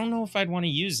forest, I don't know if I'd want to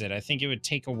use it. I think it would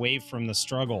take away from the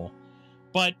struggle.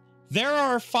 But there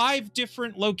are 5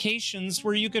 different locations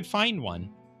where you could find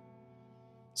one.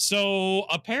 So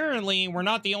apparently we're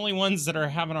not the only ones that are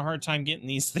having a hard time getting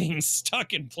these things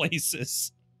stuck in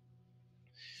places.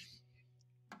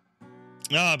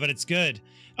 But it's good.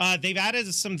 They've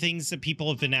added some things that people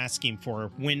have been asking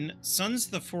for. When Sons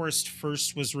of the Forest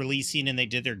first was releasing and they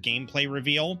did their gameplay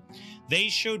reveal, they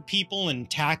showed people in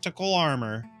tactical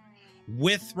armor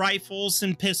with rifles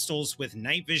and pistols with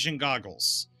night vision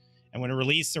goggles. And when it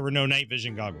released, there were no night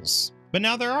vision goggles. But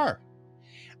now there are.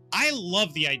 I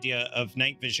love the idea of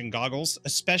night vision goggles,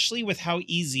 especially with how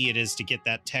easy it is to get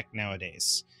that tech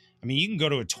nowadays. I mean, you can go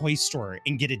to a toy store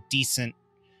and get a decent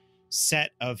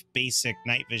set of basic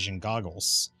night vision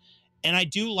goggles. And I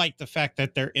do like the fact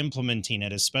that they're implementing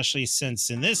it, especially since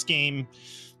in this game,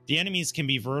 the enemies can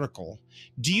be vertical.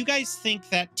 Do you guys think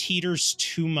that teeters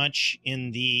too much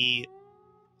in the...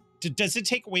 Does it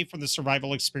take away from the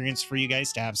survival experience for you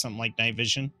guys to have something like night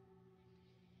vision?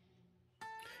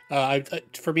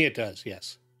 For me, it does.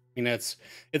 Yes. I mean, it's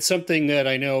something that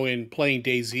I know in playing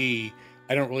DayZ,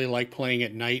 I don't really like playing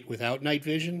at night without night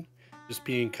vision, just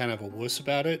being kind of a wuss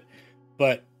about it.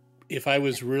 But if I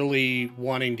was really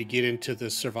wanting to get into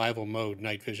the survival mode,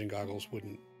 night vision goggles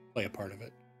wouldn't play a part of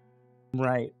it.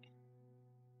 Right.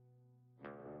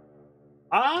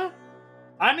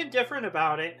 I'm indifferent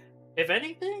about it. If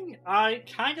anything, I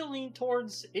kind of lean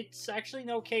towards it's actually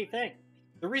an okay thing.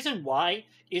 The reason why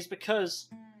is because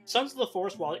Sons of the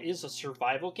Forest, while it is a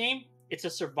survival game, it's a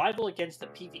survival against the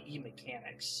PvE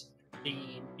mechanics.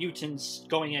 The mutants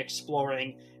going and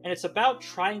exploring, and it's about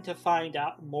trying to find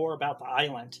out more about the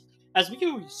island. As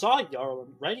you saw, Jarl,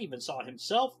 and Red even saw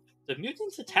himself, the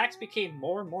mutants' attacks became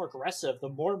more and more aggressive the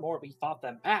more and more we fought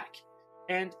them back.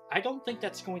 And I don't think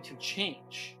that's going to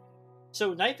change.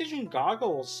 So night vision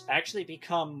goggles actually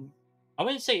become, I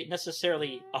wouldn't say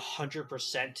necessarily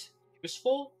 100%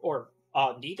 useful or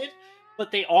needed, but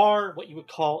they are what you would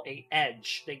call an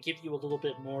edge. They give you a little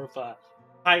bit more of a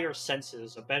higher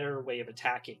senses, a better way of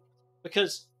attacking.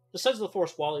 Because the Sons of the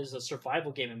Forest, while it is a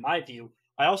survival game in my view,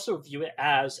 I also view it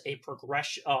as a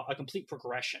progression, a complete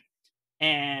progression.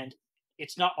 And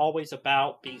it's not always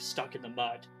about being stuck in the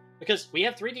mud. Because we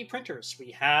have 3D printers,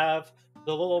 we have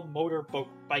the little motorboat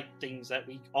bike things that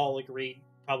we all agreed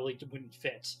probably wouldn't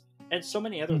fit, and so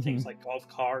many other things like golf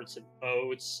carts and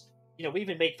boats. You know, we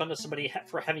even made fun of somebody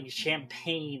for having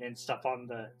champagne and stuff on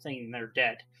the thing, and they're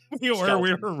dead. We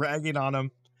were ragging on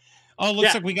them. Oh,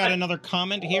 looks like we got another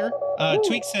comment here.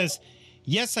 Tweak says,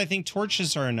 yes, I think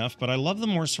torches are enough, but I love the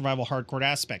more survival hardcore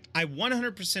aspect. I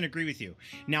 100% agree with you.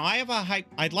 Now, I have a hype.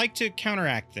 I'd like to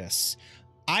counteract this.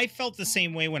 I felt the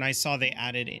same way when I saw they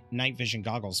added night vision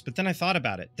goggles, but then I thought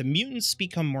about it. The mutants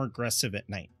become more aggressive at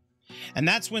night, and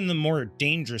that's when the more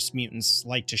dangerous mutants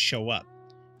like to show up.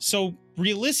 So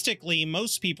realistically,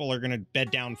 most people are going to bed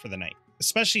down for the night,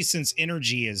 especially since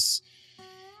energy is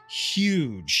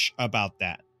huge about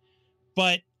that.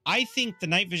 But I think the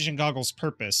night vision goggles'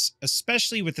 purpose,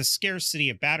 especially with the scarcity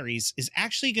of batteries, is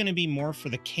actually going to be more for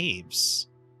the caves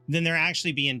than they're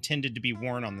actually be intended to be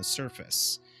worn on the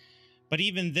surface. But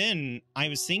even then, I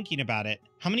was thinking about it.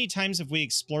 How many times have we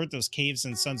explored those caves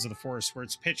in Sons of the Forest where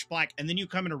it's pitch black, and then you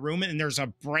come in a room and there's a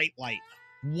bright light,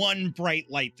 one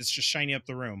bright light that's just shining up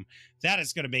the room? That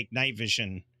is going to make night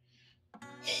vision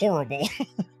horrible.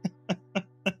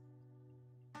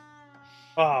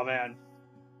 Oh, man.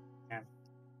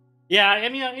 Yeah, I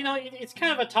mean, you know, it's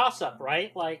kind of a toss-up,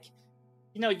 right? Like,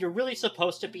 you know, you're really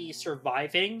supposed to be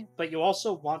surviving, but you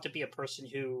also want to be a person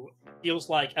who feels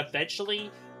like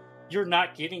eventually you're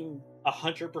not getting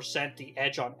 100% the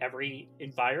edge on every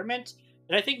environment.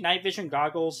 And I think night vision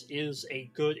goggles is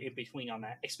a good in-between on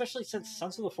that, especially since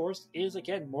Sons of the Forest is,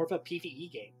 again, more of a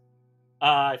PvE game.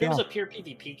 If it was a pure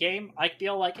PvP game, I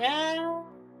feel like, I'm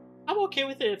okay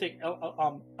with it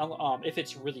if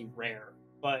it's really rare.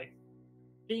 But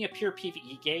being a pure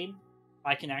PvE game,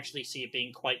 I can actually see it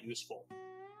being quite useful.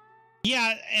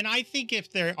 Yeah, and I think if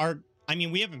there are... I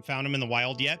mean, we haven't found them in the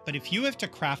wild yet, but if you have to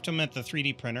craft them at the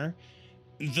 3D printer,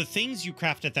 the things you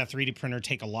craft at that 3D printer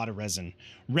take a lot of resin.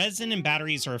 Resin and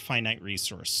batteries are a finite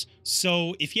resource.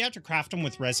 So if you have to craft them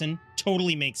with resin,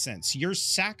 totally makes sense. You're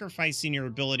sacrificing your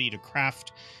ability to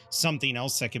craft something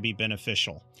else that could be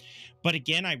beneficial. But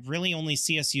again, I really only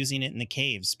see us using it in the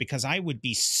caves, because I would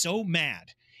be so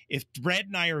mad if Red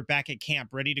and I are back at camp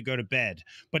ready to go to bed,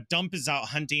 but Dump is out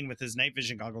hunting with his night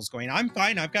vision goggles going, I'm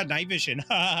fine, I've got night vision.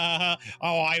 Oh,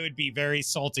 I would be very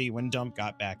salty when Dump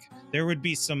got back. There would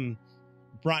be some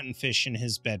rotten fish in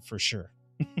his bed for sure.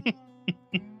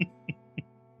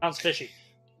 Sounds fishy.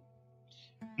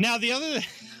 Now, the other...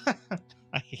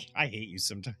 I hate you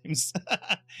sometimes.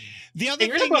 The other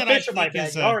you're thing that I fish in my think bed.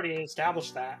 is... You already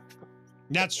established that.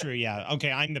 That's true, yeah. Okay,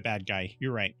 I'm the bad guy.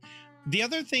 You're right. The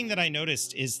other thing that I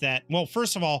noticed is that, well,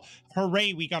 first of all,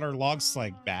 hooray, we got our log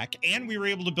sled back, and we were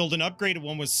able to build an upgraded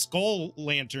one with skull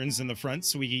lanterns in the front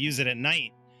so we could use it at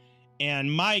night.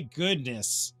 And my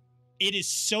goodness, it is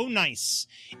so nice.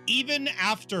 Even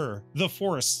after the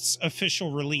Forest's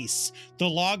official release, the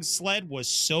log sled was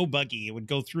so buggy. It would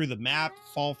go through the map,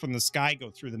 fall from the sky, go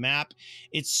through the map.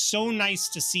 It's so nice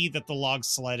to see that the log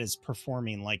sled is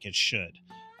performing like it should.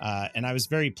 And I was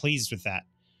very pleased with that.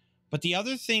 But the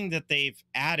other thing that they've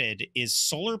added is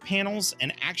solar panels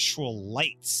and actual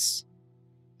lights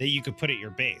that you could put at your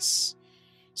base.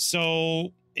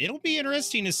 So it'll be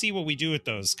interesting to see what we do with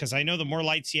those, because I know the more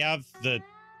lights you have, the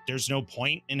there's no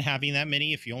point in having that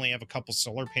many if you only have a couple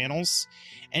solar panels.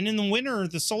 And in the winter,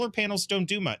 the solar panels don't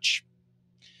do much.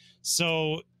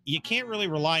 So you can't really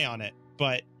rely on it,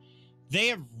 but they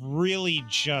have really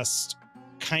just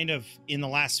kind of in the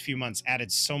last few months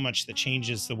added so much that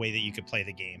changes the way that you could play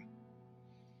the game.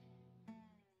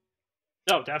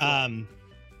 No, definitely.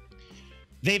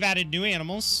 They've added new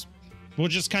animals. We'll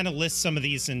just kind of list some of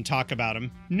these and talk about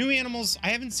them. New animals, I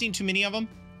haven't seen too many of them.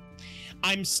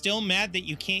 I'm still mad that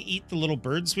you can't eat the little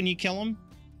birds when you kill them.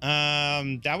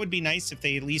 That would be nice if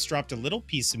they at least dropped a little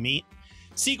piece of meat.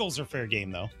 Seagulls are fair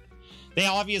game, though. They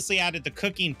obviously added the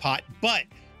cooking pot, but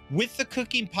with the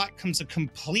cooking pot comes a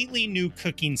completely new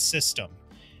cooking system,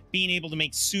 being able to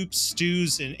make soups,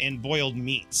 stews, and boiled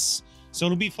meats. So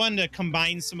it'll be fun to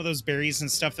combine some of those berries and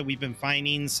stuff that we've been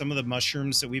finding, some of the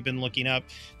mushrooms that we've been looking up,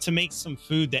 to make some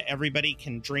food that everybody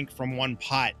can drink from one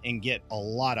pot and get a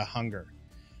lot of hunger.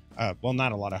 Well,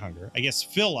 not a lot of hunger. I guess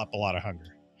fill up a lot of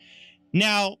hunger.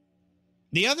 Now,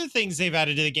 the other things they've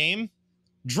added to the game,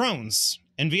 drones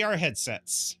and VR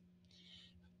headsets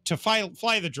to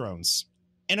fly the drones.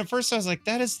 And at first I was like,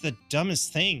 that is the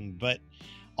dumbest thing. But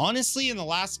honestly, in the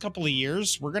last couple of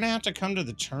years, we're going to have to come to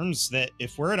the terms that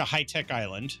if we're at a high-tech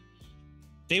island,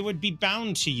 they would be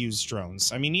bound to use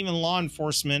drones. I mean, even law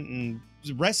enforcement and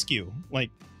rescue, like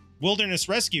wilderness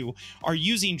rescue, are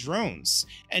using drones.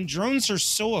 And drones are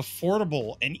so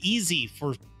affordable and easy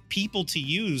for people to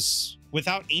use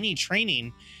without any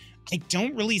training. I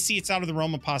don't really see it's out of the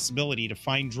realm of possibility to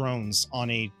find drones on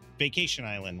a vacation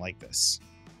island like this.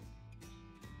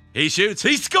 He shoots,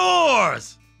 he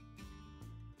scores!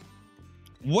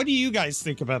 What do you guys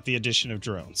think about the addition of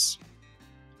drones?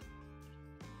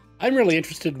 I'm really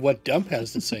interested in what Dump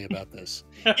has to say about this.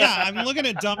 Yeah, I'm looking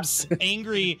at Dump's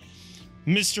angry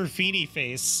Mr. Feeney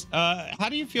face. How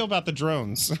do you feel about the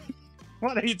drones?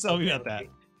 Why don't you tell me about that?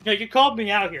 Yeah, you called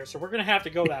me out here, so we're going to have to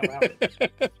go that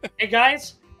route. Hey,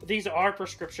 guys, these are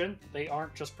prescription. They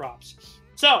aren't just props.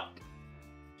 So,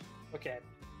 okay.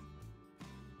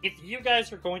 If you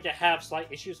guys are going to have slight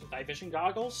issues with night vision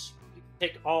goggles, you can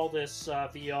take all this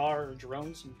VR or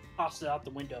drones and toss it out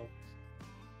the window.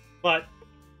 But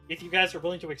if you guys are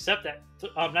willing to accept that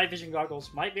night vision goggles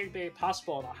might be very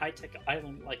possible on a high-tech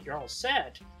island like Jarl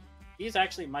said, these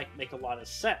actually might make a lot of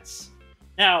sense.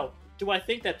 Now, do I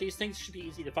think that these things should be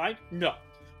easy to find? No.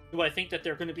 Do I think that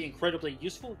they're going to be incredibly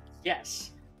useful? Yes.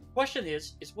 The question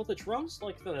is will the drones,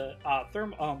 like the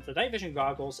night vision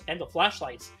goggles and the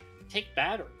flashlights, take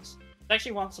batteries? It's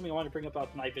actually something I want to bring up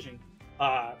about the night vision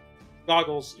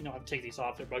goggles. You know, I'm taking these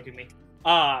off. They're bugging me.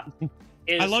 I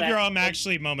love your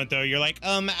actually moment, though. You're like,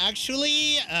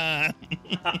 actually.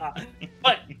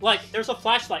 But, like, there's a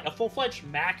flashlight, a full-fledged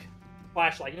Mac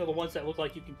flashlight. You know, the ones that look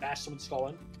like you can bash someone's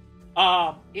skull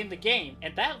in the game.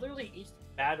 And that literally eats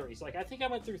batteries. Like, I think I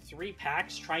went through 3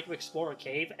 packs trying to explore a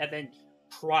cave and then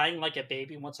crying like a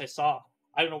baby once I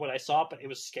don't know what I saw, but it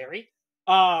was scary.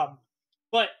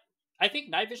 But I think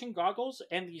night vision goggles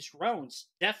and these drones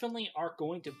definitely are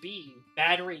going to be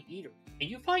battery eaters. And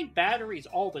you find batteries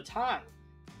all the time.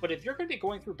 But if you're going to be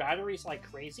going through batteries like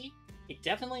crazy, it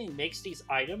definitely makes these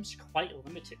items quite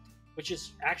limited, which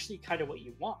is actually kind of what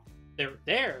you want. They're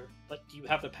there, but do you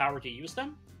have the power to use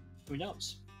them? Who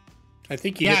knows? I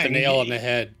think you hit the nail on the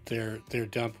head there,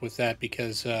 Dump, with that,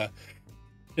 because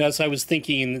as I was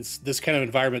thinking in this kind of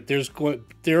environment,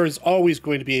 there is always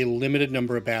going to be a limited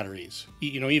number of batteries.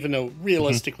 You know, even though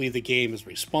realistically the game is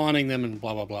respawning them and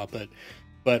blah blah blah,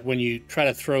 but when you try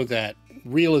to throw that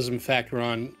realism factor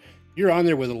on, you're on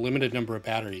there with a limited number of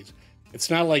batteries. It's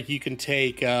not like you can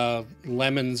take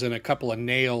lemons and a couple of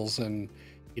nails and,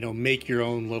 you know, make your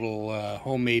own little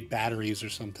homemade batteries or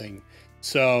something.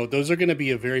 So those are going to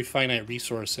be a very finite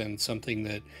resource and something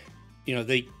that, you know,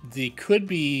 they could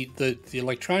be, the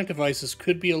electronic devices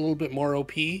could be a little bit more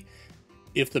OP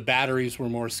if the batteries were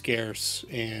more scarce.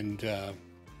 And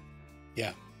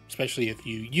yeah, especially if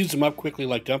you use them up quickly,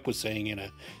 like Dump was saying,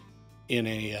 in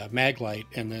a mag light,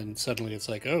 and then suddenly it's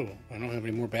like, oh, I don't have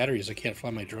any more batteries, I can't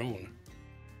fly my drone.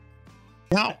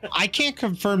 Now, I can't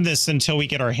confirm this until we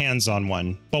get our hands on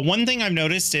one, but one thing I've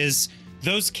noticed is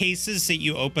those cases that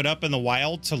you open up in the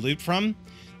wild to loot from,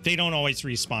 they don't always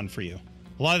respawn for you.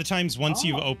 A lot of the times, once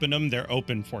you've opened them, they're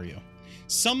open for you.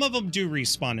 Some of them do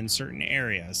respawn in certain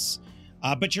areas,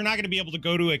 but you're not going to be able to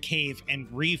go to a cave and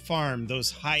refarm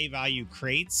those high-value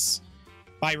crates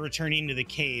by returning to the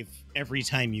cave every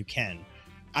time you can.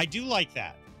 I do like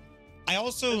that. I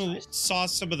also saw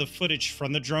some of the footage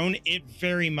from the drone. It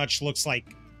very much looks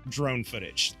like drone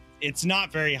footage. It's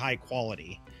not very high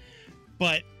quality.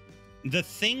 But the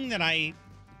thing that I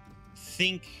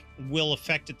think will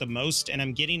affect it the most, and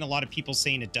I'm getting a lot of people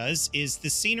saying it does, is the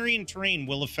scenery and terrain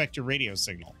will affect your radio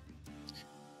signal.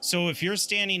 So if you're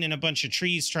standing in a bunch of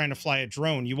trees trying to fly a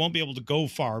drone, you won't be able to go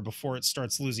far before it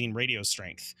starts losing radio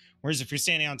strength. Whereas if you're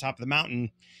standing on top of the mountain,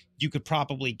 you could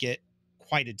probably get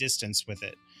quite a distance with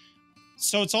it.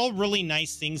 So it's all really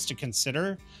nice things to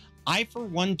consider. I, for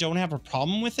one, don't have a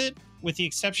problem with it, with the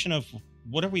exception of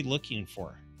what are we looking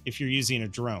for if you're using a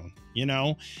drone? You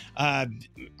know,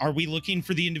 are we looking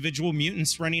for the individual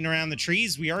mutants running around the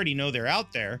trees? We already know they're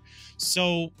out there.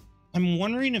 So I'm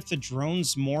wondering if the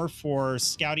drone's more for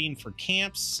scouting for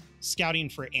camps, scouting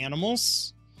for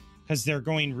animals, because they're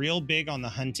going real big on the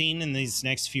hunting in these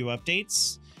next few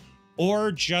updates,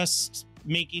 or just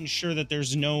making sure that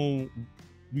there's no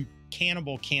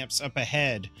cannibal camps up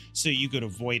ahead so you could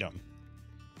avoid them.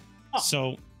 Oh.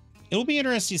 So it'll be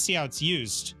interesting to see how it's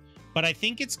used, but I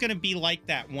think it's going to be like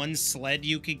that one sled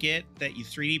you could get that you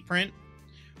 3D print,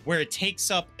 where it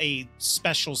takes up a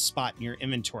special spot in your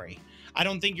inventory. I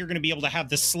don't think you're going to be able to have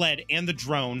the sled and the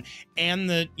drone and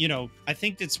the, you know, I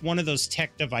think it's one of those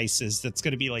tech devices that's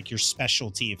going to be like your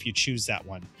specialty if you choose that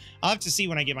one. I'll have to see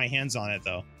when I get my hands on it,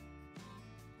 though.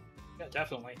 Yeah,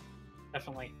 definitely.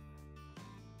 Definitely.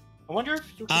 I wonder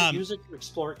if you can use it to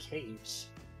explore caves.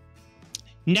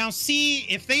 Now, see,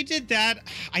 if they did that,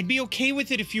 I'd be okay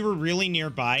with it if you were really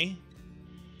nearby.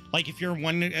 Like if you're in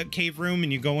one cave room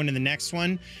and you go into the next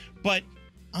one. But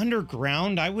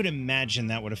underground, I would imagine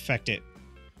that would affect it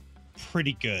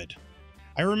pretty good.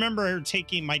 I remember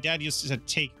my dad used to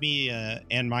take me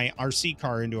and my RC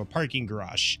car into a parking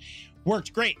garage.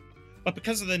 Worked great. But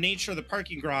because of the nature of the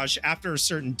parking garage, after a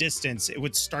certain distance, it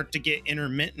would start to get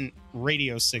intermittent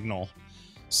radio signal.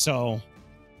 So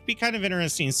it'd be kind of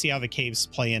interesting to see how the caves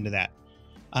play into that.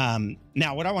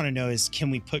 Now, what I want to know is,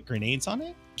 can we put grenades on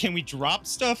it? Can we drop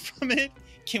stuff from it?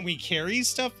 Can we carry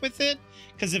stuff with it?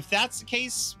 Because if that's the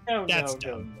case, that's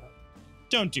dumb. No.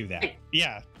 Don't do that. Hey,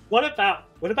 yeah. What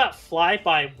about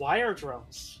fly-by-wire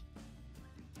drones?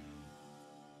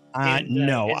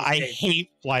 No, I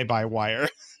hate fly-by-wire.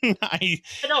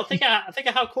 No, think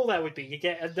of how cool that would be. You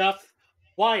get enough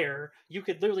wire, you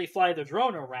could literally fly the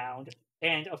drone around,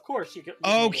 and of course you get.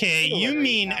 Okay, you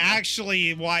mean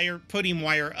actually putting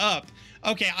wire up?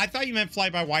 Okay, I thought you meant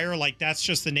fly-by-wire, like that's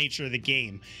just the nature of the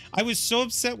game. I was so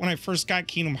upset when I first got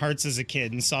Kingdom Hearts as a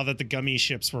kid and saw that the gummy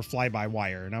ships were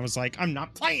fly-by-wire, and I was like, I'm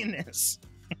not playing this.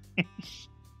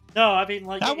 No, I mean,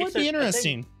 like, that would be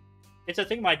interesting. It's a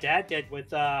thing my dad did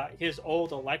with his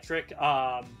old electric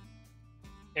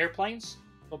airplanes,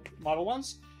 Model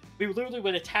 1s. We literally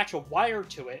would attach a wire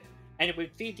to it, and it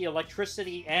would feed the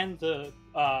electricity and the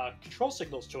control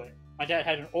signals to it. My dad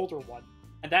had an older one,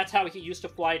 and that's how he used to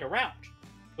fly it around,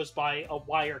 was by a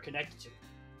wire connected to it.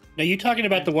 Now, you talking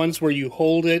about the ones where you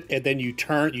hold it and then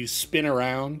you spin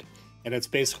around, and it's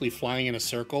basically flying in a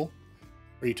circle?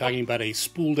 Or are you talking about a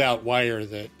spooled out wire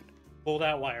that... Pulled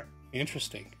out wire.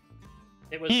 Interesting.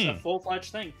 It was a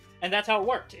full-fledged thing. And that's how it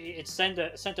worked. It sent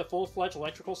a full-fledged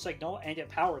electrical signal, and it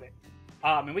powered it.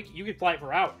 And you could fly it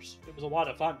for hours. It was a lot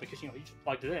of fun because, you just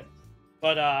plugged it in.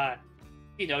 But,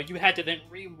 you had to then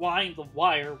rewind the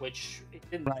wire, which it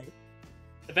didn't... Right.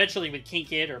 Eventually would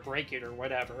kink it or break it or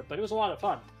whatever. But it was a lot of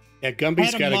fun. Yeah,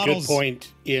 Gumby's got a good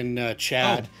point in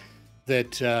chat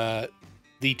that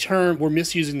the term... We're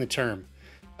misusing the term.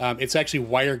 It's actually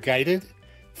wire-guided.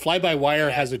 Fly-by-wire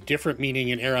has a different meaning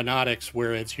in aeronautics,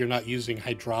 where you're not using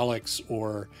hydraulics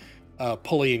or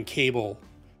pulley and cable.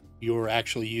 You're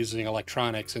actually using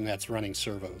electronics, and that's running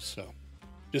servos. So,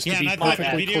 just to be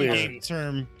perfectly clear,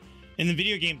 in the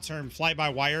video game term,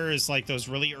 fly-by-wire is like those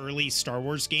really early Star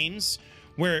Wars games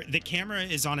where the camera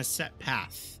is on a set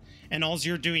path, and all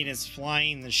you're doing is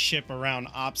flying the ship around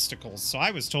obstacles. So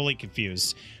I was totally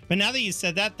confused. But now that you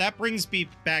said that, that brings me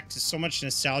back to so much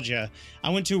nostalgia. I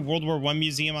went to a World War I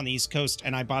museum on the East Coast,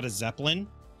 and I bought a Zeppelin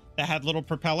that had little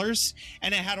propellers,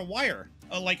 and it had a wire,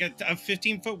 like a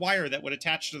 15-foot wire that would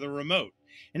attach to the remote.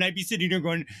 And I'd be sitting there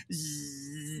going,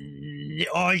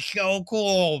 oh, so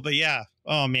cool. But yeah,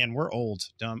 oh man, we're old,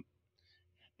 dumb.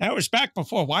 That was back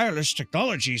before wireless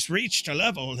technologies reached a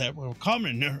level that were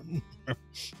common.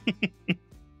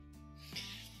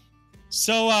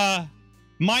 So,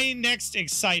 my next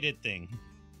excited thing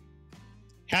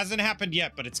hasn't happened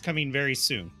yet, but it's coming very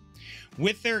soon.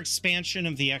 With their expansion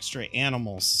of the extra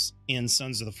animals in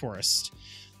Sons of the Forest,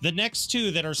 the next two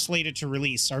that are slated to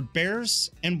release are bears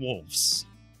and wolves.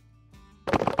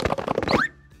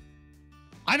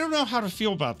 I don't know how to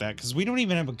feel about that because we don't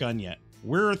even have a gun yet.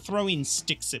 We're throwing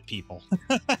sticks at people.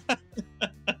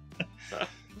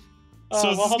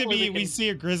 So is this going to be we see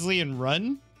a grizzly and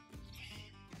run?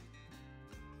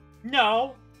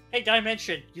 No, Hey,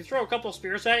 Dimension, you throw a couple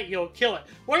spears at it, you'll kill it.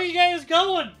 Where are you guys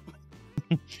going?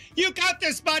 You got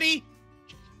this, buddy.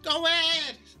 Go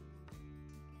ahead.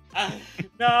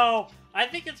 No, I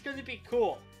think it's going to be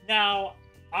cool. Now,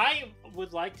 I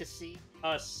would like to see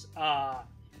us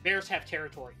bears have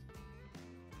territory.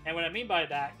 And what I mean by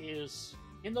that is,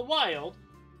 in the wild,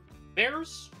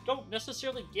 bears don't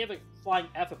necessarily give a flying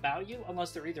F about you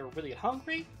unless they're either really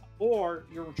hungry or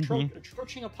you're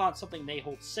encroaching upon something they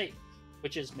hold safe,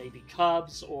 which is maybe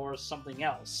cubs or something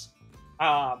else.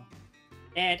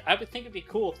 And I would think it'd be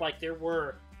cool if like there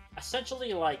were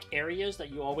essentially like areas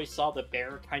that you always saw the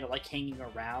bear kind of like hanging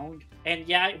around. And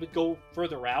yeah, it would go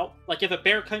further out. Like if a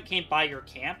bear came by your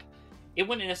camp, it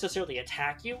wouldn't necessarily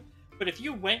attack you. But if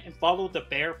you went and followed the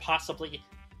bear possibly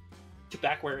to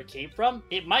back where it came from,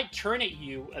 it might turn at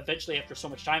you eventually after so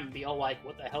much time and be all like,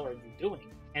 what the hell are you doing?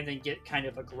 And then get kind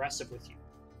of aggressive with you.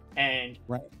 And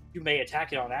you may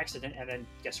attack it on accident, and then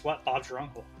guess what? Bob's your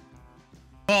uncle.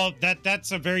 Well,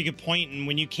 that's a very good point. And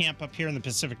when you camp up here in the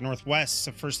Pacific Northwest,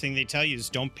 the first thing they tell you is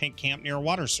don't camp near a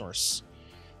water source.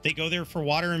 They go there for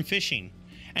water and fishing.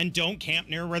 And don't camp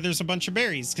near where there's a bunch of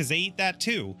berries, because they eat that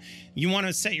too. You want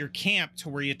to set your camp to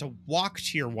where you have to walk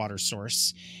to your water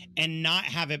source and not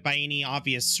have it by any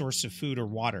obvious source of food or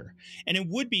water. And it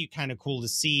would be kind of cool to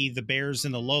see the bears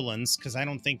in the lowlands, because I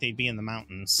don't think they'd be in the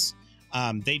mountains.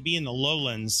 They'd be in the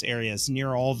lowlands areas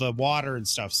near all the water and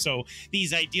stuff. So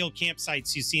these ideal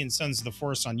campsites you see in Sons of the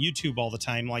Forest on YouTube all the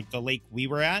time, like the lake we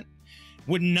were at,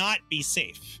 would not be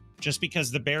safe just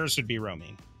because the bears would be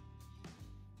roaming.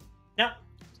 Now,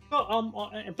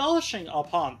 embellishing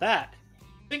upon that,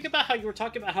 think about how you were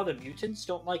talking about how the mutants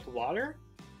don't like water.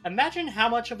 Imagine how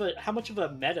much of a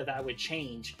meta that would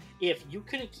change if you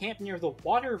couldn't camp near the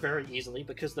water very easily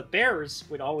because the bears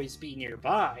would always be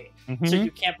nearby. So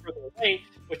you camp further away,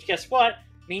 which guess what?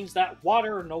 Means that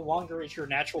water no longer is your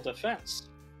natural defense.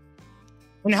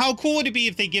 And how cool would it be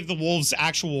if they give the wolves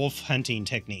actual wolf hunting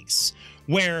techniques,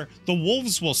 where the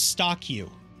wolves will stalk you,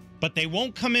 but they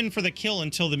won't come in for the kill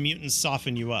until the mutants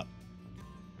soften you up.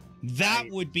 That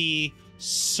would be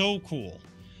so cool.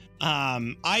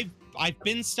 I've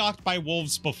been stalked by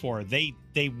wolves before. They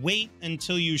wait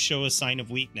until you show a sign of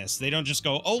weakness. They don't just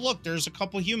go, oh, look, there's a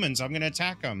couple humans, I'm going to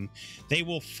attack them. They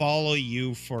will follow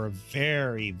you for a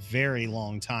very, very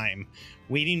long time,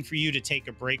 waiting for you to take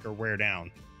a break or wear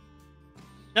down.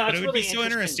 No, but it would really be so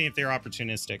interesting if they're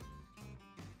opportunistic.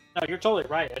 No, you're totally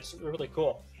right. It's really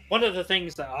cool. One of the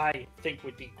things that I think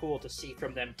would be cool to see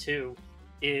from them too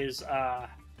is, oh,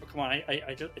 come on,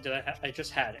 I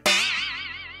just had it.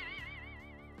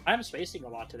 I'm spacing a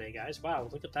lot today, guys. Wow,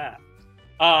 look at that.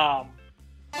 Oh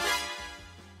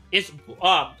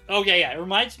yeah, it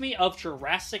reminds me of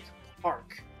Jurassic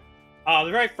Park, the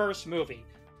very first movie,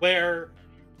 where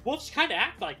wolves kind of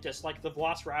act like this, like the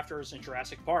Velociraptors in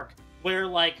Jurassic Park, where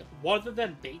like one of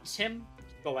them baits him to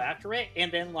go after it,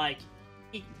 and then like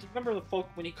remember the folk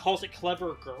when he calls it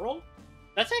clever girl?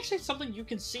 That's actually something you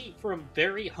can see from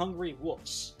very hungry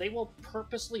wolves. They will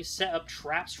purposely set up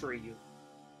traps for you.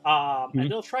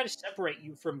 And they'll try to separate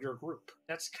you from your group.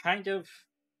 That's kind of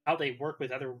how they work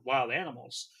with other wild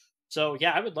animals. So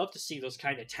yeah, I would love to see those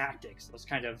kind of tactics, those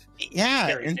kind of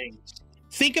scary things.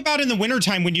 Think about in the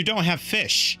wintertime when you don't have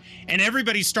fish and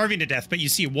everybody's starving to death, but you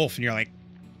see a wolf and you're like,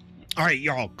 all right,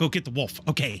 y'all, go get the wolf.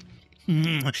 Okay.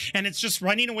 And it's just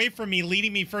running away from me,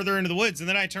 leading me further into the woods. And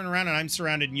then I turn around and I'm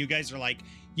surrounded and you guys are like,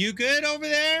 you good over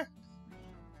there?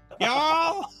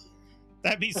 Y'all?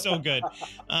 That'd be so good.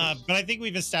 But I think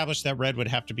we've established that Red would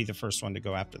have to be the first one to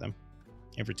go after them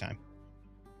every time.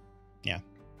 Yeah.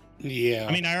 Yeah.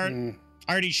 I mean, I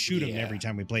already shoot him every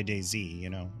time we play DayZ, you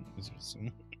know.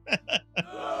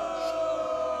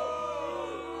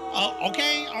 Oh,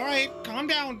 okay. All right. Calm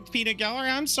down, Peanut Gallery.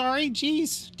 I'm sorry.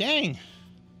 Jeez. Dang.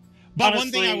 But honestly,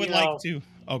 one thing I would like to...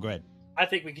 Oh, go ahead. I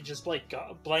think we could just blame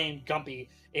Gumby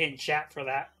in chat for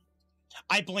that.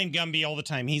 I blame Gumby all the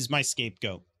time. He's my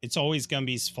scapegoat. It's always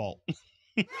Gumby's fault.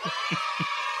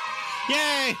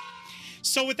 Yay!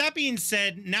 So with that being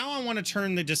said, now I want to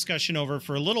turn the discussion over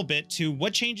for a little bit to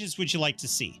what changes would you like to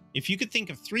see? If you could think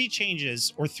of 3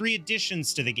 changes or 3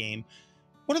 additions to the game,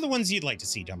 what are the ones you'd like to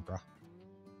see, Dumpra?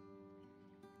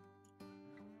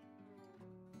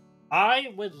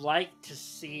 I would like to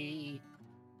see,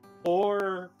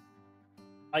 or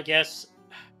I guess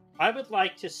I would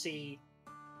like to see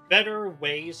better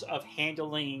ways of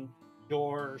handling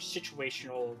your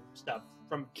situational stuff,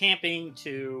 from camping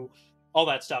to all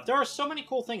that stuff. There are so many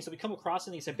cool things that we come across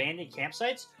in these abandoned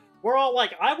campsites. We're all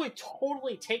like, I would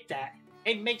totally take that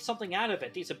and make something out of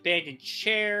it. These abandoned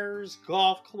chairs,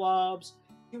 golf clubs,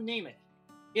 you name it.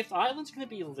 if the island's going to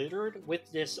be littered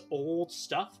with this old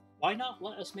stuff, why not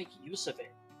let us make use of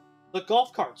it? The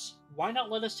golf carts, why not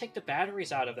let us take the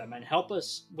batteries out of them and help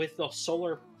us with the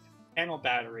solar panel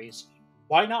batteries?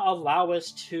 Why not allow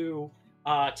us to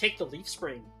take the leaf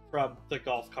spring from the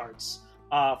golf carts?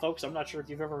 Folks, I'm not sure if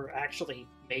you've ever actually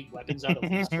made weapons out of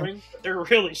leaf spring, but they're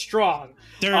really strong.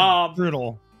 They're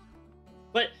brutal.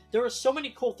 But there are so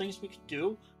many cool things we could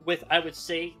do with, I would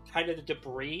say, kind of the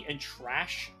debris and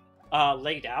trash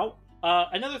laid out.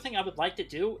 Another thing I would like to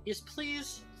do is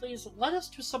please let us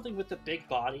do something with the big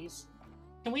bodies.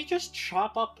 Can we just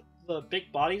chop up the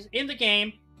big bodies in the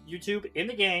game, YouTube, in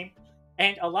the game,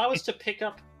 and allow us to pick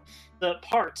up the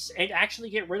parts and actually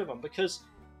get rid of them? Because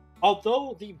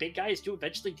although the big guys do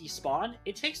eventually despawn,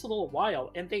 it takes a little while,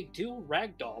 and they do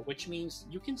ragdoll, which means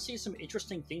you can see some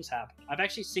interesting things happen. I've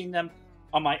actually seen them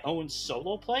on my own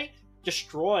solo play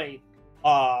destroy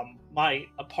a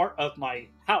part of my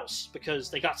house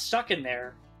because they got stuck in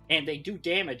there, and they do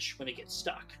damage when they get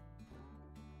stuck.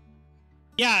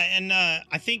 Yeah, and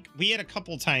I think we had a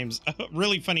couple times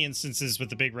really funny instances with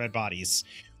the big red bodies.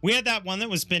 We had that one that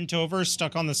was bent over,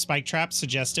 stuck on the spike trap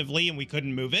suggestively, and we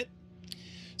couldn't move it.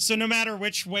 So no matter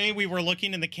which way we were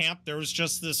looking in the camp, there was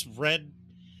just this red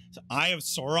eye of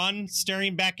Sauron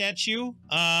staring back at you,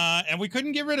 and we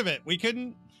couldn't get rid of it. We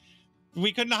couldn't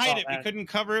hide it. Man. We couldn't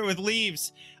cover it with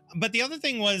leaves. But the other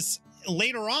thing was,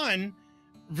 later on,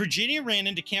 Virginia ran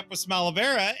into Campus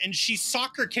Malavera, and she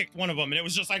soccer kicked one of them, and it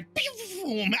was just like,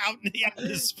 boom, out in the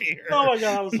atmosphere. Oh my god,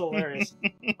 that was hilarious.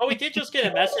 Oh, we did just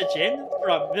get a message in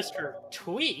from Mr.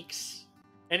 Tweaks,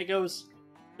 and it goes,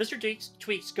 Mr.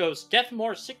 Tweaks goes, death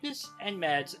more sickness and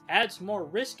meds, adds more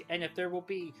risk, and if there will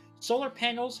be solar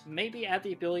panels, maybe add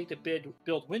the ability to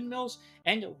build windmills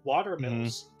and water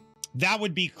mills. That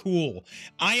would be cool.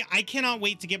 I cannot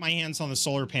wait to get my hands on the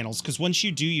solar panels, because once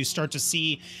you do, you start to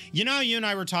see, you know, you and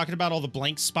I were talking about all the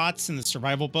blank spots in the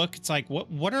survival book. It's like,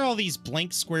 what are all these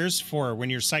blank squares for when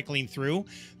you're cycling through?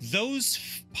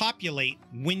 Those populate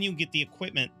when you get the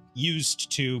equipment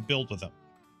used to build with them.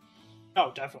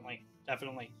 Oh, definitely.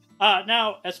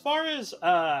 Now, as far as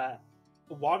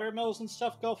water mills and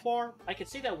stuff go for, I could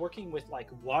see that working with like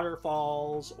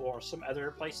waterfalls or some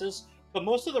other places. But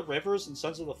most of the rivers and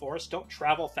Sons of the Forest don't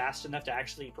travel fast enough to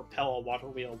actually propel a water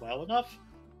wheel well enough.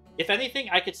 If anything,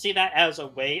 I could see that as a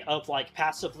way of like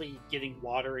passively getting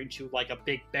water into like a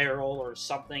big barrel or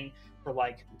something for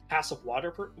like passive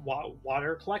water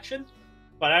collection.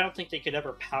 But I don't think they could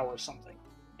ever power something.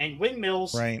 And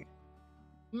windmills, right?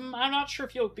 I'm not sure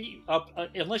if you'll be up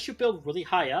unless you build really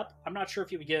high up. I'm not sure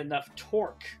if you would get enough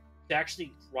torque to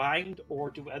actually grind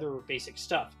or do other basic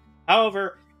stuff.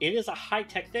 However, it is a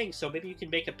high-tech thing, so maybe you can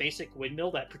make a basic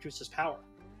windmill that produces power.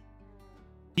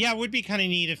 Yeah, it would be kind of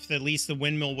neat if at least the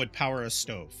windmill would power a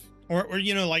stove. Or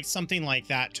you know, like something like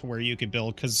that to where you could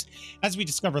build, because as we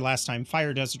discovered last time,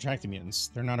 fire does attract the mutants.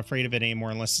 They're not afraid of it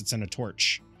anymore unless it's in a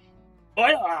torch.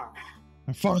 Fire!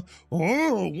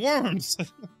 Oh, worms!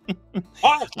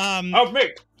 Of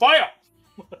me! Fire!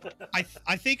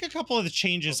 I think a couple of the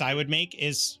changes I would make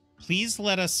is, please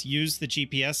let us use the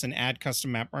GPS and add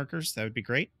custom map markers. That would be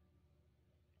great.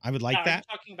 I would like that.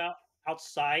 Are you talking about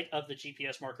outside of the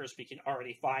GPS markers we can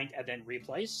already find and then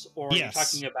replace? Or yes.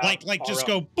 Are you talking about like just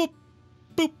go boop,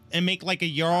 boop, and make like a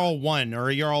Jarl 1 or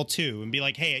a Jarl 2 and be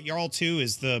like, hey, at Jarl 2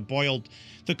 is the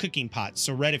cooking pot.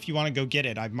 So Red, if you want to go get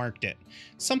it, I've marked it.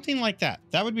 Something like that.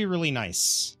 That would be really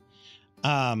nice.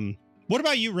 What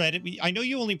about you, Red? I know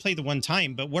you only played the one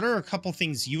time, but what are a couple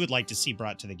things you would like to see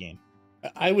brought to the game?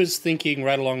 I was thinking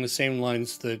right along the same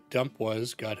lines that Dump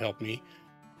was, God help me,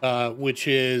 which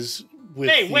is with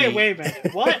wait a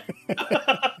minute. What?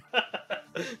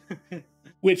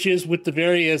 Which is with the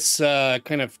various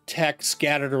kind of tech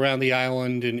scattered around the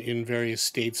island in various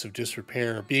states of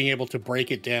disrepair, being able to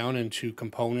break it down into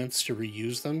components to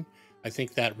reuse them. I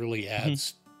think that really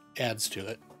adds to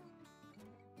it.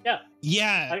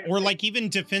 Yeah, or like even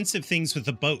defensive things with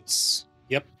the boats.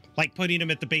 Yep. Like putting them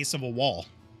at the base of a wall.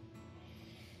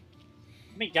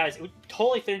 I mean, guys, it would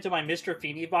totally fit into my Mr.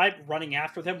 Feeney vibe, running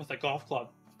after them with a golf club.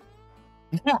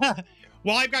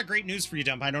 Well, I've got great news for you,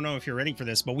 Dump. I don't know if you're ready for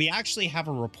this, but we actually have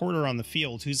a reporter on the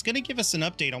field who's going to give us an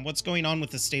update on what's going on with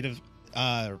the state of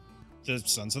the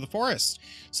Sons of the Forest.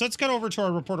 So let's get over to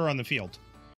our reporter on the field.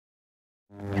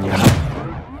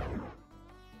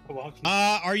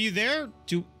 Are you there?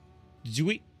 Do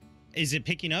we? Is it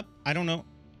picking up? I don't know.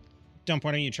 Dump,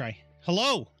 why don't you try?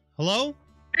 Hello?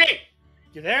 Hey!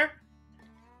 You there?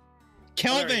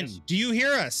 Kelvin, do you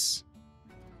hear us?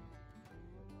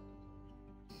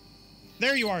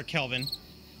 There you are, Kelvin.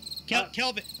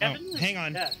 Kelvin. Oh, hang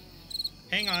on. Yeah.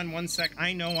 Hang on 1 sec.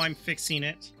 I know I'm fixing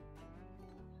it.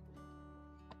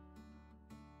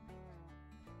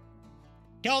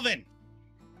 Kelvin,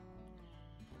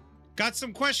 got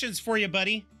some questions for you,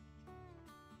 buddy.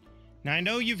 Now, I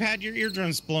know you've had your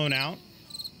eardrums blown out.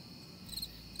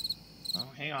 Oh,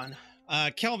 hang on.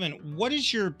 Kelvin, what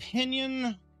is your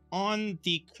opinion on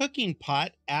the cooking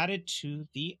pot added to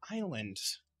the island?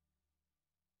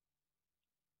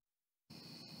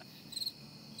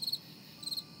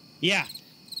 Yeah.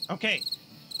 Okay.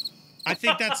 I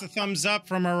think that's a thumbs up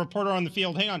from our reporter on the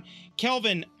field. Hang on.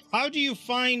 Kelvin, how do you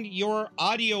find your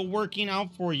audio working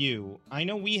out for you? I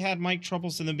know we had mic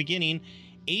troubles in the beginning.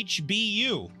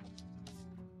 HBU.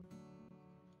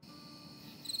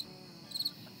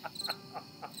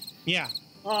 Yeah.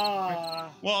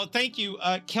 Well, thank you.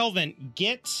 Kelvin,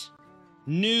 get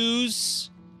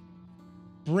news,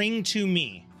 bring to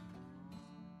me.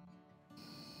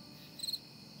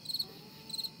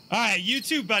 All right, you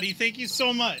too, buddy. Thank you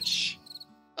so much.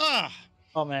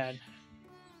 Oh, man.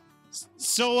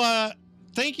 So,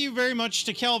 thank you very much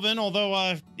to Kelvin,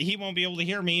 although he won't be able to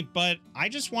hear me, but I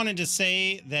just wanted to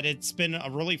say that it's been a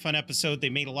really fun episode. They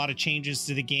made a lot of changes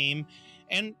to the game,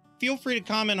 and feel free to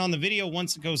comment on the video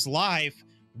once it goes live.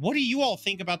 What do you all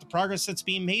think about the progress that's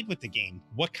being made with the game?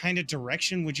 What kind of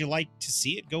direction would you like to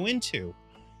see it go into?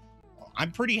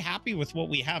 I'm pretty happy with what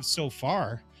we have so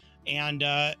far. And,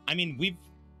 I mean, we've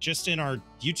just in our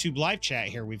YouTube live chat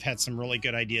here, we've had some really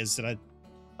good ideas that I'd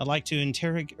like to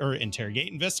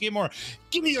investigate more.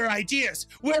 Give me your ideas.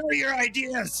 Where are your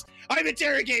ideas? I'm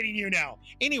interrogating you now.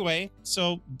 Anyway,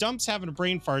 so Dump's having a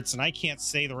brain farts and I can't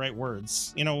say the right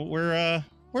words. You know, we're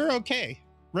okay.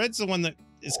 Red's the one that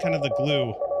is kind of the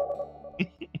glue.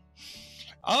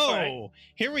 Oh, right.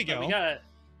 Here we go. We got it.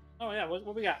 Oh yeah,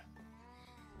 what we got?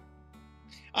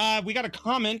 We got a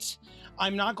comment.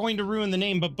 I'm not going to ruin the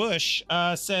name, but Bush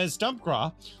says,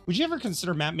 Dumpgraw, would you ever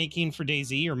consider map making for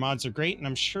DayZ? Your mods are great, and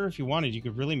I'm sure if you wanted, you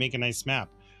could really make a nice map.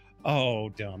 Oh,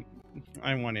 Dump.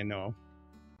 I want to know.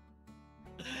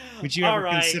 Would you ever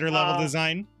consider level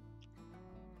design?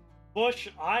 Bush,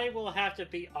 I will have to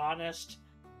be honest.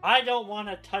 I don't want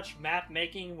to touch map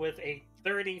making with a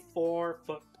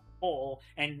 34-foot pole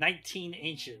and 19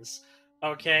 inches.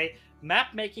 Okay?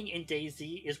 Map making in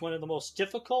DayZ is one of the most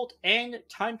difficult and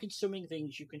time-consuming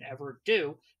things you can ever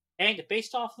do, and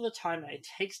based off of the time that it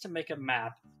takes to make a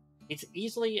map, it's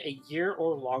easily a year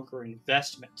or longer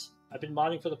investment. I've been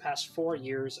modding for the past 4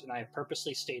 years, and I have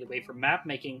purposely stayed away from map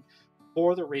making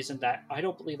for the reason that I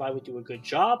don't believe I would do a good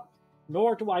job,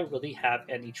 nor do I really have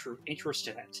any true interest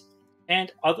in it.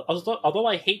 And although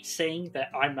I hate saying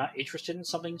that I'm not interested in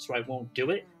something, so I won't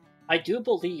do it, I do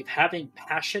believe having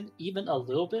passion, even a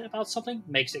little bit about something,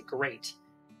 makes it great.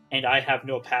 And I have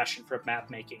no passion for map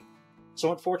making.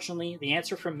 So unfortunately, the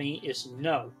answer from me is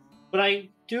no. But I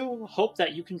do hope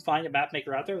that you can find a map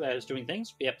maker out there that is doing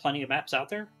things. We have plenty of maps out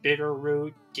there.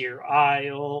 Bitterroot, Deer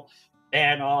Isle,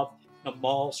 Banov,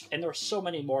 Namalsk, and there are so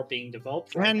many more being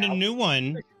developed right now. And a new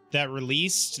one that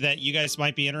released that you guys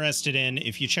might be interested in.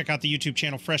 If you check out the YouTube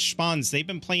channel Fresh Spawns, they've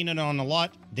been playing it on a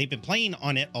lot. They've been playing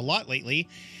on it a lot lately.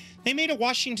 They made a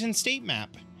Washington State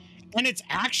map, and it's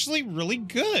actually really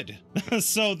good.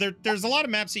 So there's a lot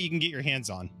of maps that you can get your hands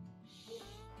on.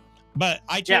 But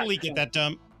I totally get that,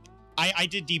 Dump. I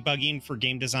did debugging for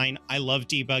game design. I love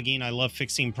debugging. I love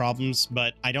fixing problems,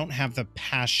 but I don't have the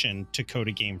passion to code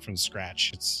a game from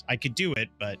scratch. I could do it,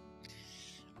 but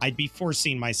I'd be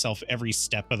forcing myself every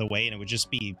step of the way, and it would just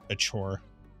be a chore.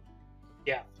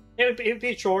 Yeah, it would be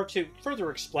a chore. To further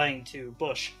explain to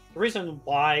Bush, the reason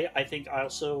why I think I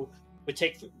also would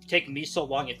take me so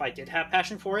long if I did have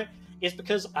passion for it is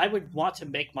because I would want to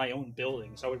make my own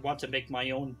buildings. I would want to make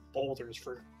my own boulders,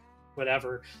 for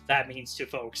whatever that means to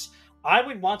folks. I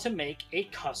would want to make a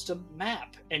custom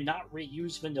map and not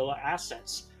reuse vanilla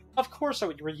assets. Of course I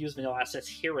would reuse vanilla assets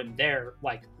here and there,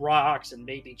 like rocks and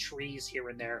maybe trees here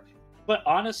and there. But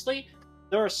honestly,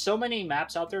 there are so many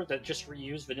maps out there that just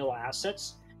reuse vanilla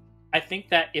assets. I think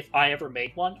that if I ever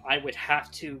made one, I would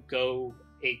have to go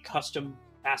a custom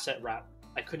asset route.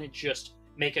 I couldn't just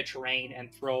make a terrain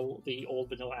and throw the old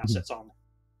vanilla assets on.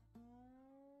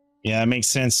 Yeah, that makes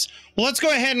sense. Well, let's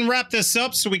go ahead and wrap this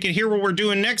up so we can hear what we're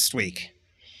doing next week.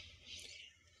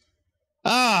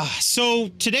 So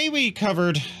today we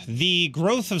covered the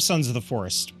growth of Sons of the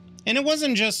Forest. And it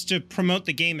wasn't just to promote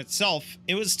the game itself,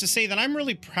 it was to say that I'm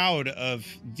really proud of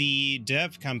the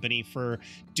dev company for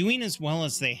doing as well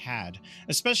as they had,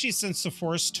 especially since the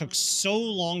Forest took so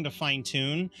long to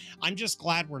fine-tune. I'm just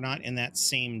glad we're not in that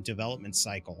same development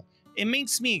cycle. It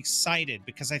makes me excited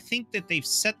because I think that they've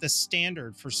set the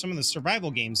standard for some of the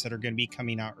survival games that are going to be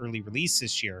coming out early release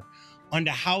this year onto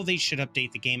how they should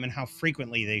update the game and how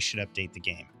frequently they should update the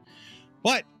game.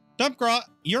 But Dumpgraw,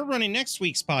 you're running next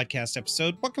week's podcast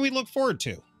episode. What can we look forward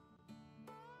to?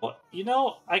 Well, you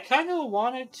know, I kind of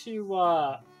wanted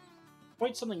to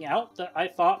point something out that I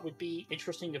thought would be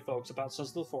interesting to folks about Sons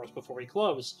of the Forest before we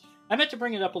close. I meant to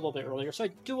bring it up a little bit earlier, so I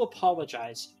do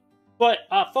apologize. But,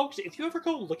 folks, if you ever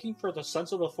go looking for the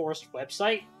Sons of the Forest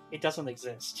website, it doesn't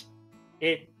exist.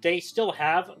 They still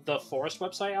have the Forest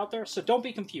website out there, so don't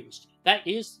be confused. That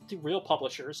is the real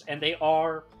publishers, and they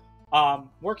are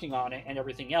working on it and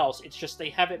everything else. It's just they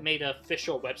haven't made an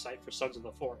official website for Sons of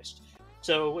the Forest.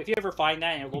 So if you ever find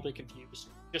that and you're a little bit confused,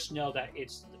 just know that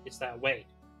it's that way.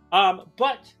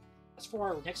 But as for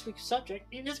our next week's subject,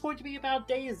 it is going to be about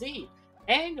DayZ.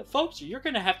 And folks, you're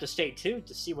going to have to stay tuned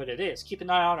to see what it is. Keep an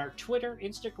eye on our Twitter,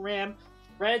 Instagram,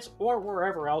 Threads, or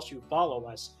wherever else you follow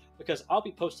us, because I'll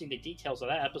be posting the details of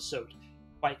that episode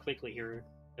quite quickly here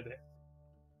in a bit.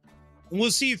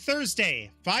 We'll see you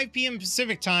Thursday, 5 p.m.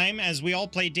 Pacific time, as we all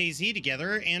play DayZ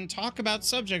together and talk about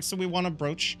subjects that we want to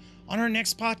broach on our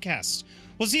next podcast.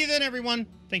 We'll see you then, everyone.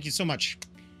 Thank you so much.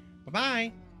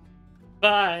 Bye-bye.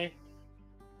 Bye.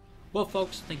 Well,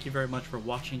 folks, thank you very much for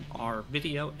watching our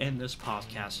video and this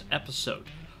podcast episode.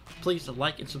 Please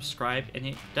like and subscribe, and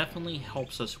it definitely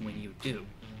helps us when you do.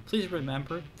 Please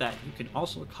remember that you can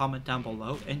also comment down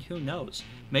below, and who knows,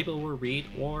 maybe we'll read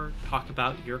or talk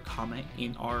about your comment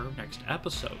in our next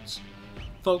episodes.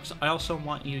 Folks, I also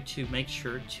want you to make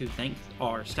sure to thank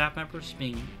our staff members,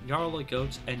 being Jarl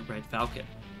Goats and Red Falcon.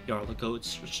 Jarl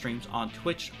Goats streams on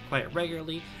Twitch quite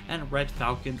regularly, and Red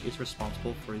Falcon is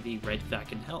responsible for the Red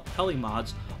Falcon heli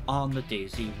mods on the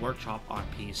DayZ Workshop on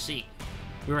PC.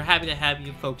 We were happy to have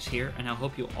you folks here, and I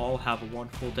hope you all have a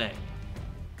wonderful day.